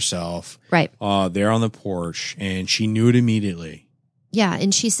told on herself, right. There on the porch, and she knew it immediately. Yeah.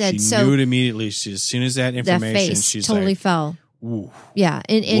 And she said, she knew it immediately. As soon as that information, that face she's totally like, fell. Ooh. Yeah.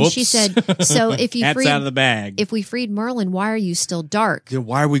 And she said, so if you That's out of the bag. If we freed Merlin, why are you still dark? Then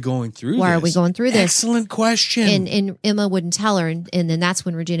why are we going through this? Excellent question. And Emma wouldn't tell her. And then that's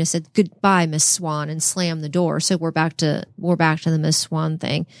when Regina said, goodbye, Miss Swan, and slammed the door. So we're back to the Miss Swan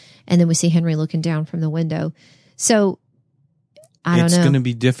thing. And then we see Henry looking down from the window. So I don't know. It's going to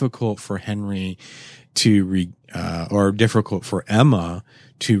be difficult for Henry or difficult for Emma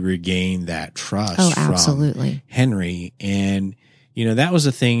to regain that trust from Henry. And, that was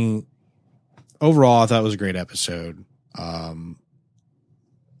the thing. Overall, I thought it was a great episode. From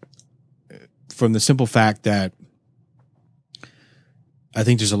the simple fact that I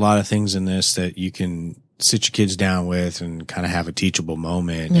think there's a lot of things in this that you can sit your kids down with and kind of have a teachable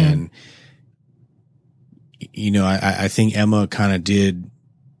moment. Yeah. And, I think Emma kind of did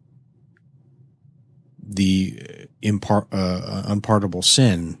the unpardonable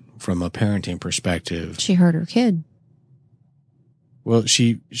sin from a parenting perspective. She hurt her kid. Well,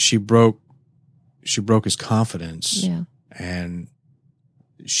 she broke his confidence. Yeah. And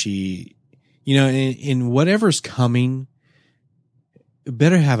she, in whatever's coming, it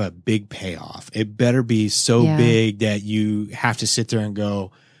better have a big payoff. It better be so big that you have to sit there and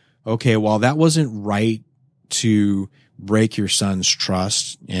go, okay, well, that wasn't right to break your son's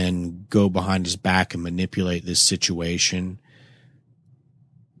trust and go behind his back and manipulate this situation.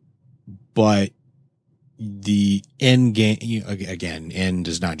 But the end game, again, end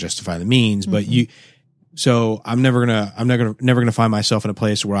does not justify the means, but so I'm never gonna find myself in a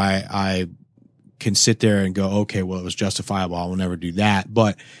place where I can sit there and go, okay, well, it was justifiable. I will never do that.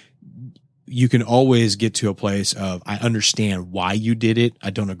 But you can always get to a place of, I understand why you did it. I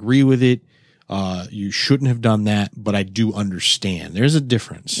don't agree with it. You shouldn't have done that, but I do understand. There's a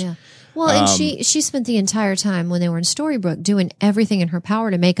difference. Yeah. Well, and she spent the entire time when they were in Storybrooke doing everything in her power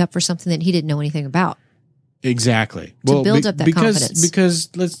to make up for something that he didn't know anything about. Exactly. To build up that confidence. Because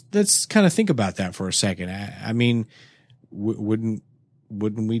let's kind of think about that for a second. I mean, wouldn't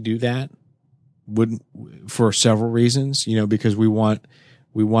we do that? Wouldn't, for several reasons, because we want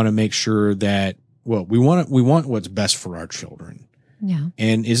to make sure that, well, we want what's best for our children. Yeah.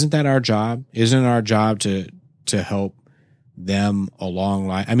 And isn't that our job? Isn't it our job to help them along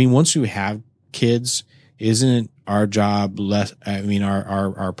life? I mean, once we have kids, isn't our job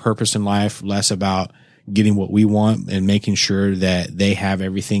our purpose in life less about getting what we want and making sure that they have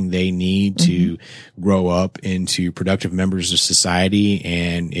everything they need to grow up into productive members of society?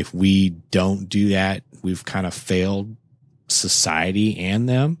 And if we don't do that, we've kind of failed society and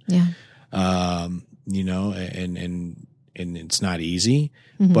them. Yeah. And it's not easy,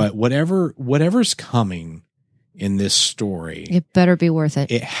 but whatever's coming in this story, it better be worth it.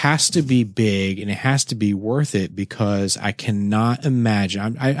 It has to be big and it has to be worth it, because I cannot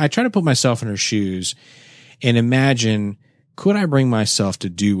imagine. I try to put myself in her shoes and imagine, could I bring myself to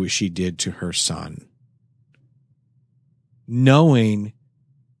do what she did to her son? Knowing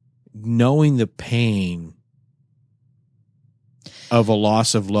the pain of a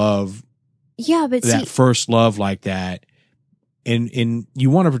loss of love. Yeah, but that first love like that. And you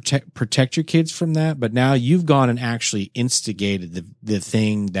want to protect your kids from that, but now you've gone and actually instigated the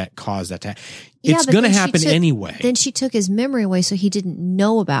thing that caused that to happen. It's going to happen anyway. Then she took his memory away, so he didn't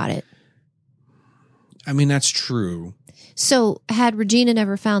know about it. I mean, that's true. So had Regina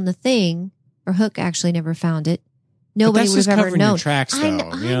never found the thing, or Hook actually never found it, nobody would have ever known. Tracks, I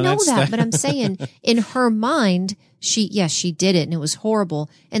know that, but I'm saying in her mind, she did it and it was horrible.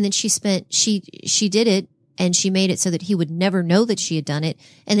 And then she did it and she made it so that he would never know that she had done it.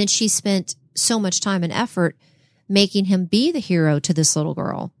 And then she spent so much time and effort making him be the hero to this little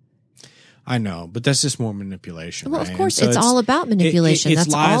girl. I know, but that's just more manipulation. Well, right? of course, so it's all about manipulation. It's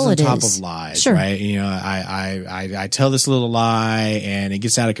that's lies all on it top is. of lies, Sure. right? You know, I tell this little lie and it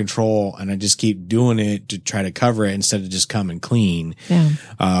gets out of control, and I just keep doing it to try to cover it instead of just coming clean.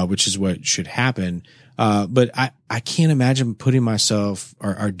 Yeah. Which is what should happen. But I can't imagine putting myself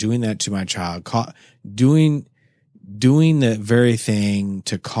or doing that to my child, doing the very thing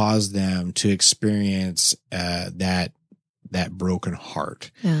to cause them to experience that broken heart.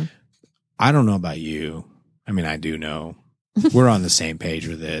 Yeah. I don't know about you. I mean, I do know. We're on the same page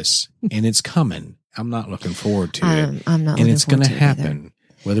with this, and it's coming. I'm not looking forward to it. I'm not, and it's going to happen. happen,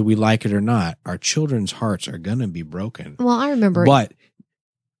 whether we like it or not. Our children's hearts are going to be broken. Well, I remember,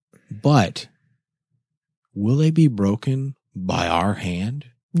 but will they be broken by our hand?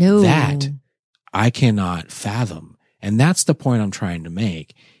 No, That I cannot fathom, and that's the point I'm trying to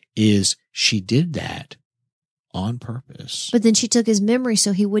make. Is she did that on purpose? But then she took his memory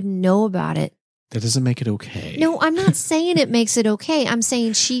so he wouldn't know about it. That doesn't make it okay. No, I'm not saying it makes it okay. I'm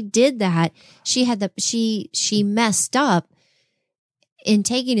saying she did that. She messed up in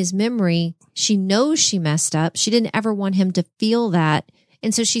taking his memory. She knows she messed up. She didn't ever want him to feel that.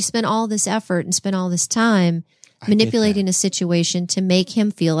 And so she spent all this effort and spent all this time manipulating a situation to make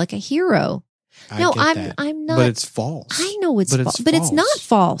him feel like a hero. I'm not. But it's false. I know it's false, but it's not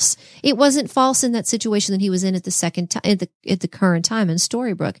false. It wasn't false in that situation that he was in at the second time, at the current time in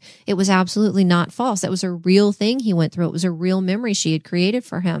Storybrooke. It was absolutely not false. That was a real thing he went through. It was a real memory she had created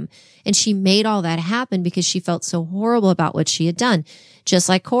for him. And she made all that happen because she felt so horrible about what she had done. Just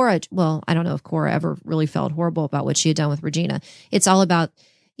like Cora. Well, I don't know if Cora ever really felt horrible about what she had done with Regina. It's all about,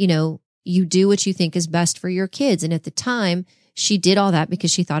 you do what you think is best for your kids. And at the time, she did all that because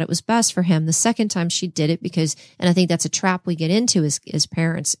she thought it was best for him. The second time she did it because, and I think that's a trap we get into as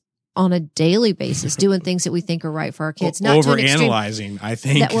parents on a daily basis, doing things that we think are right for our kids. Not overanalyzing, I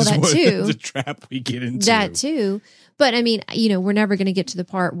think, is the trap we get into. That too. But I mean, we're never going to get to the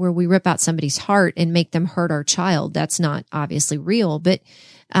part where we rip out somebody's heart and make them hurt our child. That's not obviously real. But,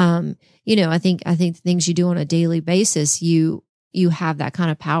 I think the things you do on a daily basis, you have that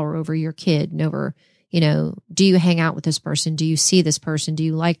kind of power over your kid and over, do you hang out with this person? Do you see this person? Do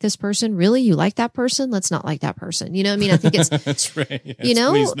you like this person? Really? You like that person? Let's not like that person. I mean, I think it's, that's right. Yes,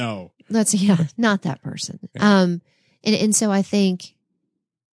 please no. Not that person. Yeah. And so I think,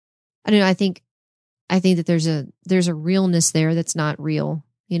 I don't know. I think that there's a realness there that's not real.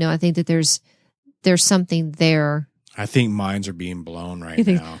 I think that there's something there. I think minds are being blown right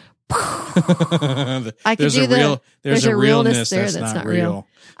now. There's a realness there that's not real.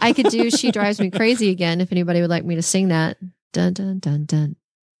 I could do She Drives Me Crazy again if anybody would like me to sing that. Dun dun dun dun.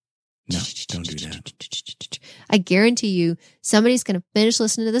 No, don't do that. I guarantee you somebody's going to finish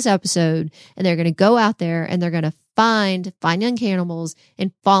listening to this episode and they're going to go out there and they're going to find young cannibals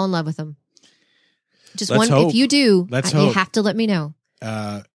and fall in love with them. If you do, you have to let me know.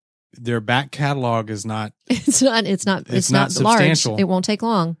 Their back catalog is not. It's not large. It won't take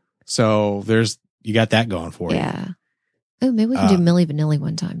long. So you got that going for you. Yeah. Oh, maybe we can do Milli Vanilli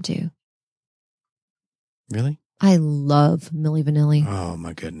one time too. Really? I love Milli Vanilli. Oh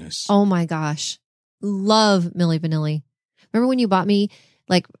my goodness. Oh my gosh. Love Milli Vanilli. Remember when you bought me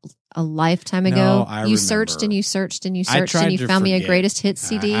like a lifetime ago? No, I remember. Searched and you searched and you searched and you found me a greatest hits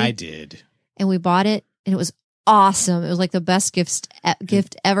CD. I did. And we bought it and it was awesome. It was like the best gift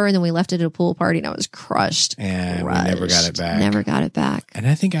ever. And then we left it at a pool party and I was crushed. And we never got it back. Never got it back. And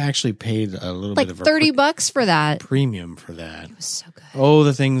I think I actually paid a little bit of a $30 for that. Premium for that. It was so good. Oh,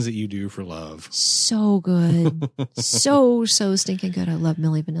 the things that you do for love. So good. so stinking good. I love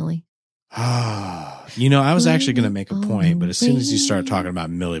Milli Vanilli. I was actually going to make a point, but as soon as you started talking about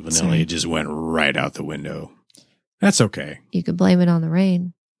Milli Vanilli, it just went right out the window. That's okay. You could blame it on the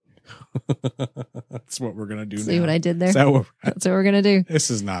rain. That's what we're gonna do. See now. what I did there? That's what we're gonna do. This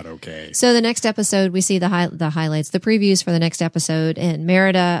is not okay. So the next episode, we see the highlights, the previews for the next episode, and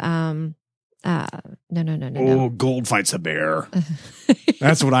Merida. No. Oh, Gold fights a bear.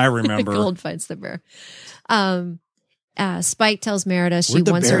 That's what I remember. Gold fights the bear. Spike tells Merida she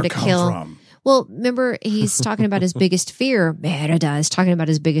wants her to kill. From? Well, remember he's talking about his biggest fear. Merida is talking about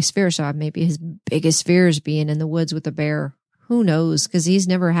his biggest fear. So maybe his biggest fear is being in the woods with a bear. Who knows? Because he's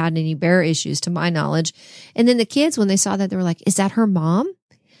never had any bear issues to my knowledge. And then the kids, when they saw that, they were like, is that her mom?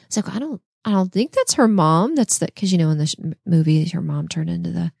 It's like, I don't think that's her mom. That's because, in the movie, her mom turned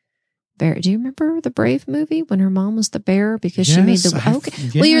into the bear. Do you remember the Brave movie when her mom was the bear because she made the, okay.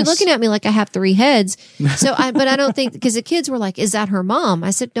 Yes. Well, you're looking at me like I have 3 heads. So but I don't think, because the kids were like, is that her mom?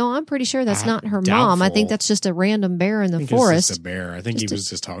 I said, no, I'm pretty sure that's not her mom. I think that's just a random bear in the forest. It's just a bear. I think he was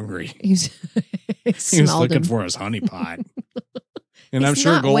just hungry. He was looking for his honey pot. And I'm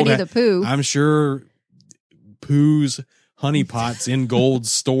sure Winnie the Pooh. I'm sure Pooh's honey pots in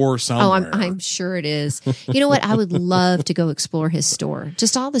Gold's store somewhere. Oh, I'm sure it is. You know what? I would love to go explore his store.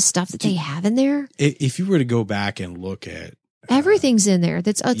 Just all the stuff that they have in there. If you were to go back and look at everything's in there.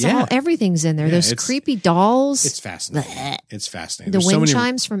 Everything's in there. Yeah, those creepy dolls. It's fascinating. It's fascinating. The wind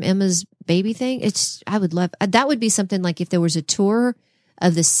chimes from Emma's baby thing. I would love that. Would be something like if there was a tour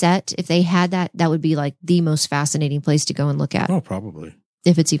of the set. If they had that would be like the most fascinating place to go and look at. Oh, probably.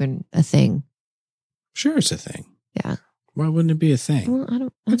 If it's even a thing. Sure, it's a thing. Yeah. Why wouldn't it be a thing? Well, I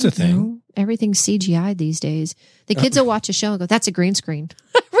don't a thing. Know. Everything's CGI these days. The kids will watch a show and go, "That's a green screen."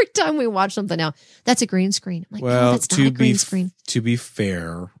 Every time we watch something now, that's a green screen. I'm like, no, that's not a green screen. To be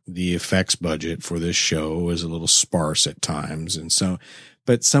fair, the effects budget for this show is a little sparse at times,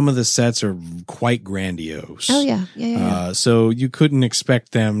 but some of the sets are quite grandiose. Oh yeah. So you couldn't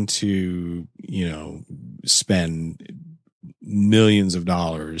expect them to, spend millions of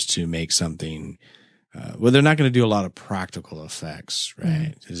dollars to make something. Well, they're not going to do a lot of practical effects,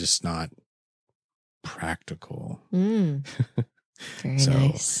 right? It's just not practical. Very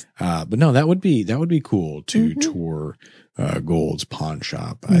nice. But no, that would be cool to tour Gold's pawn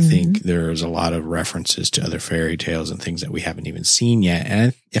shop. I think there's a lot of references to other fairy tales and things that we haven't even seen yet.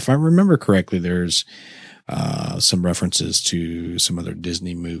 And if I remember correctly, there's some references to some other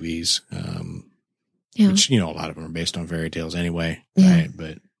Disney movies, which, a lot of them are based on fairy tales anyway, right?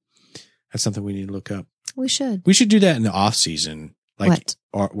 But that's something we need to look up. We should do that in the off season.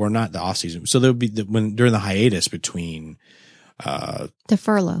 Or not the off season. So there'll be during the hiatus between, the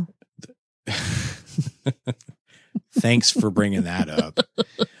furlough. Thanks for bringing that up.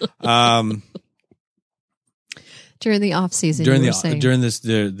 During the off season, during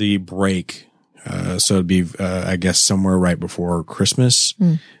the break. So it'd be, I guess, somewhere right before Christmas.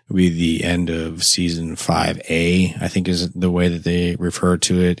 It'd be the end of season 5A, I think is the way that they refer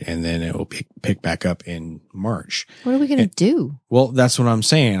to it. And then it will pick back up in March. What are we going to do? Well, that's what I'm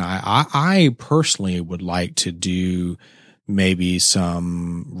saying. I personally would like to do maybe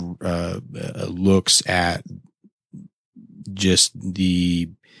some, looks at just the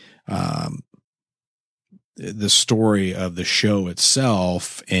story of the show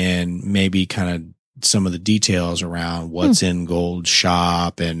itself and maybe kind of some of the details around what's in Gold's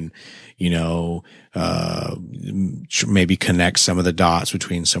shop and, maybe connect some of the dots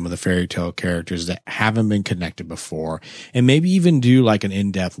between some of the fairy tale characters that haven't been connected before. And maybe even do like an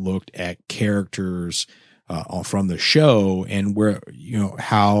in-depth look at characters, from the show and where,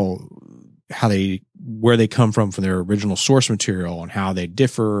 where they come from their original source material and how they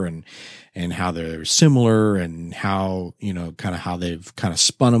differ and how they're similar and how, kind of how they've kind of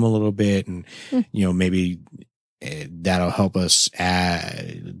spun them a little bit. And, maybe that'll help us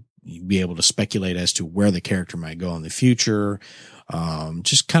be able to speculate as to where the character might go in the future.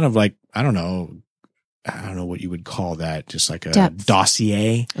 Just kind of like, I don't know what you would call that. Just like a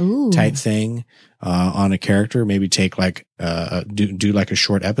dossier type thing, on a character. Maybe take like, do like a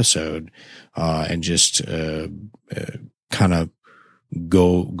short episode, and just, kind of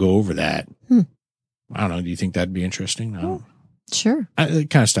go over that. I don't know. Do you think that'd be interesting? I don't know. Sure. That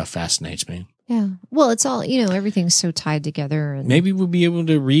kind of stuff fascinates me. Yeah. Well, it's all, everything's so tied together. And maybe we'll be able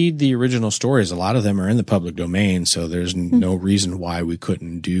to read the original stories. A lot of them are in the public domain. So there's no reason why we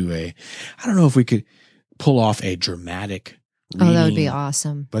couldn't do I don't know if we could pull off a dramatic reading. Oh, that would be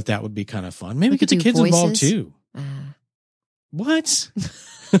awesome. But that would be kind of fun. Maybe get the kids involved too. What?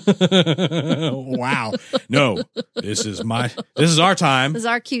 Wow. No, this is our time. This is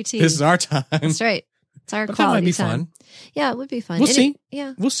our QT. This is our time. That's right. It's our but quality that might be time. Fun. Yeah, it would be fun. We'll see.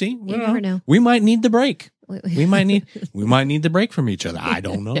 We'll see. You never know. We might need the break. We might need the break from each other. I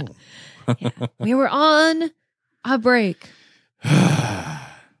don't know. Yeah. We were on a break.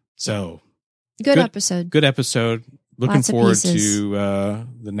 So good episode. Good episode. Looking forward to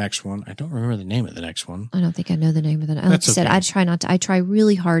the next one. I don't remember the name of the next one. I don't think I know the name of it. Like I said, I try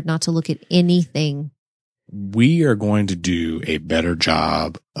really hard not to look at anything. We are going to do a better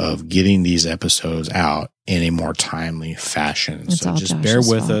job of getting these episodes out in a more timely fashion. So just bear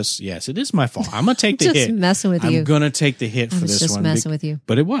with us. Yes, it is my fault. I'm going to take the hit. Just messing with you. I'm going to take the hit for this one. Just messing with you.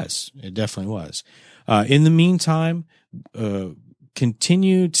 But it definitely was. In the meantime,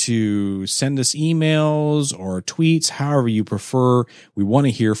 continue to send us emails or tweets, however you prefer. We want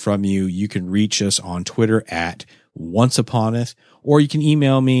to hear from you. You can reach us on Twitter at OnceUponeth, or you can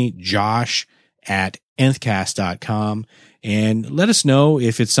email me, josh@nthcast.com, and let us know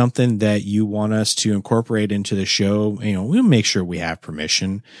if it's something that you want us to incorporate into the show. We'll make sure we have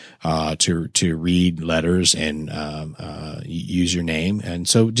permission to read letters and use your name. And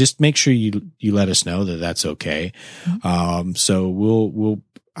so just make sure you let us know that that's okay. So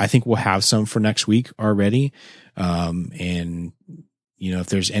I think we'll have some for next week already. And if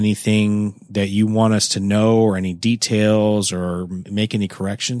there's anything that you want us to know or any details or make any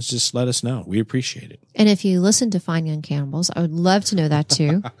corrections, just let us know. We appreciate it. And if you listen to Fine Young Cannibals, I would love to know that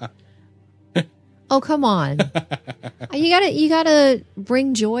too. Oh, come on. You gotta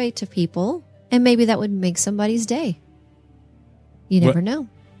bring joy to people, and maybe that would make somebody's day. You never know.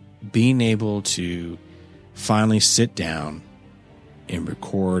 Being able to finally sit down and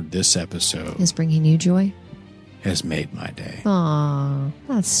record this episode is bringing you joy. Has made my day. Aw,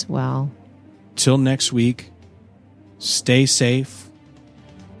 that's swell. Till next week, stay safe,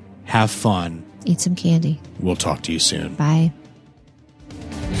 have fun. Eat some candy. We'll talk to you soon. Bye.